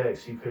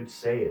aspects, you could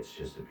say it's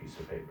just a piece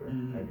of paper,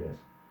 Mhm. I guess.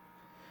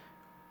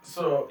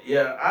 So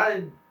yeah,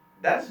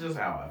 that's just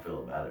how I feel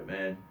about it,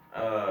 man.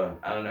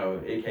 I don't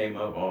know. It came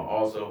up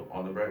also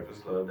on the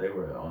Breakfast Club. They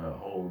were on a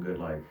whole good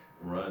like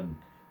run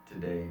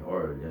today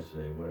or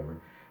yesterday, whatever.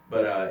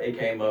 But it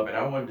came up, and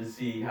I wanted to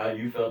see how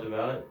you felt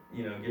about it.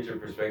 You know, get your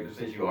perspective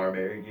since you are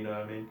married. You know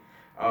what I mean?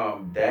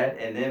 That,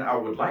 and then I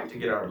would like to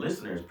get our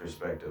listeners'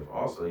 perspective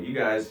also. You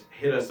guys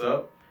hit us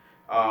up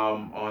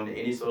on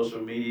any social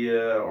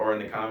media or in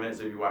the comments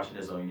if you're watching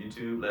this on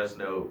YouTube. Let us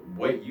know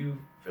what you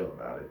feel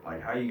about it.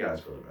 Like how you guys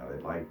feel about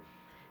it. Like,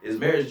 is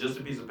marriage just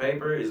a piece of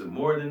paper? Is it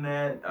more than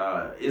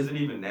that? Is it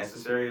even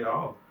necessary at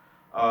all?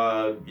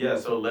 Yeah,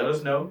 so let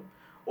us know.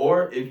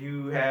 Or if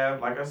you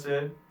have, like I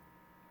said,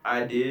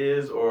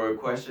 ideas or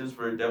questions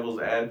for Devil's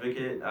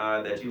Advocate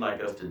that you'd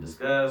like us to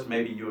discuss,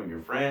 maybe you and your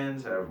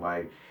friends have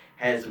like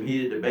had some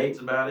heated debates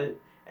about it,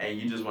 and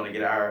you just want to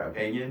get our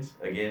opinions.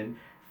 Again,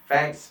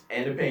 facts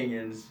and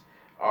opinions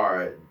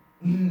are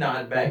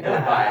not backed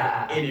up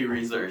by any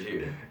research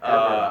here.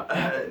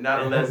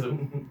 Not unless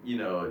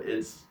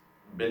it's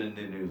been in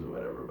the news or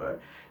whatever.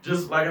 But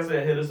just like I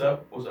said, hit us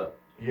up. What's up?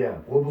 Yeah.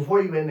 Well,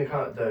 before you end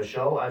the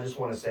show, I just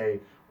want to say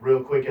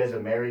real quick, as a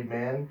married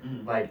man,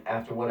 like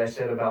after what I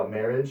said about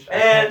marriage,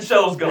 and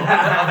show's gone. No,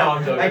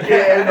 I'm joking. I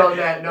can't end on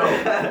that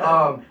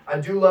note. I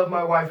do love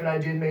my wife, and I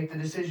did make the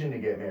decision to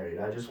get married.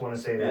 I just want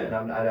to say that,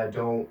 and I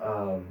don't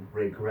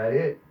regret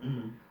it.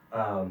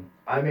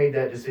 I made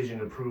that decision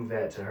to prove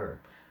that to her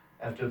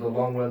after the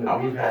long run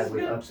that we've had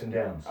with ups and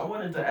downs. I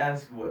wanted to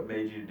ask what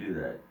made you do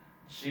that.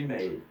 She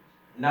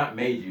not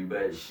made you,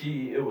 but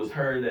it was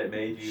her that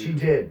made you. She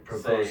did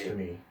propose to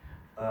me.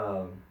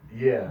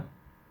 Yeah.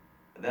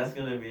 That's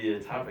going to be a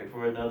topic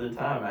for another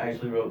time. I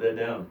actually wrote that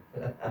down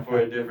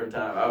for a different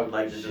time. I would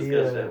like to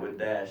discuss that with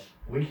Dash.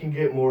 We can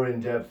get more in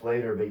depth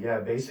later, but yeah,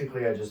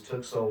 basically I just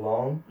took so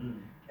long.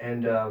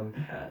 And Nice.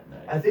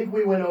 I think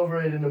we went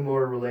over it in a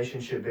more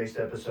relationship-based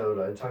episode.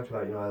 I talked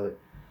about,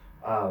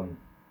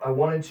 I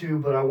wanted to,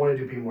 but I wanted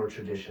to be more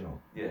traditional.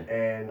 Yeah.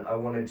 And I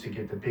wanted to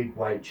get the big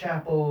white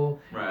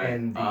chapel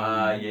and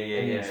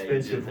the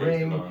expensive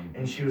ring.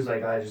 And she was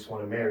like, I just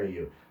want to marry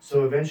you.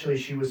 So eventually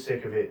she was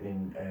sick of it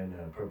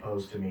and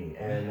proposed to me.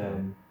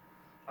 And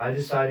I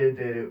decided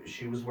that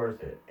she was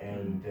worth it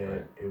and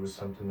that it was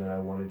something that I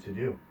wanted to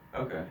do.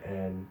 Okay.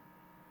 And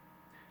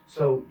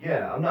so,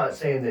 yeah, I'm not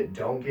saying that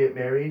don't get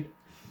married,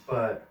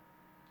 but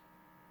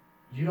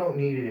you don't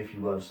need it if you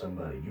love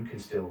somebody. You can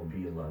still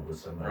be in love with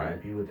somebody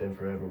and be with them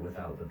forever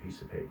without the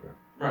piece of paper.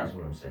 Right. That's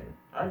what I'm saying.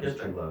 I get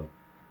that. True love.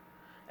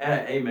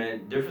 Hey,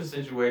 man, different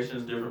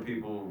situations, different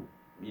people,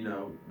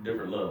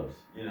 different loves.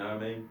 You know what I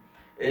mean?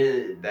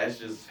 That's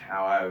just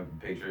how I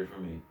picture it for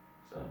me.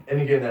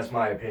 And again, that's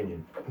my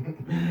opinion.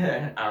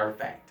 Our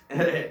fact.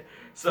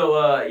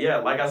 So yeah,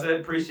 like I said,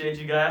 appreciate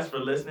you guys for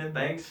listening.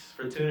 Thanks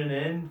for tuning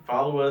in.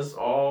 Follow us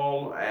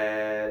all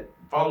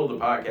follow the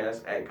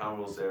podcast at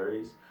Convo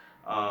Series,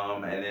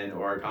 and then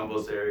or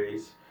Convo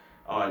Series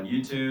on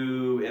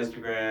YouTube,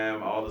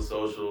 Instagram, all the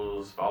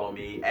socials. Follow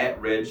me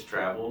at Reg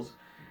Travels.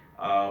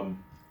 Plug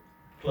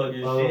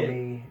your Follow shit.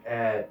 me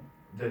at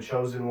The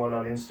Chosen One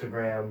on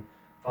Instagram.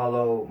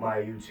 Follow my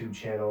YouTube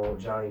channel,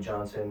 Johnny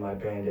Johnson, my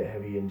band at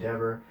Heavy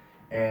Endeavor.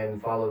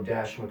 And follow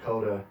Dash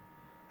Makota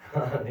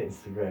on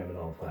Instagram and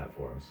all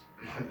platforms.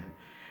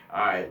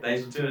 All right,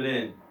 thanks for tuning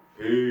in.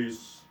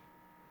 Peace.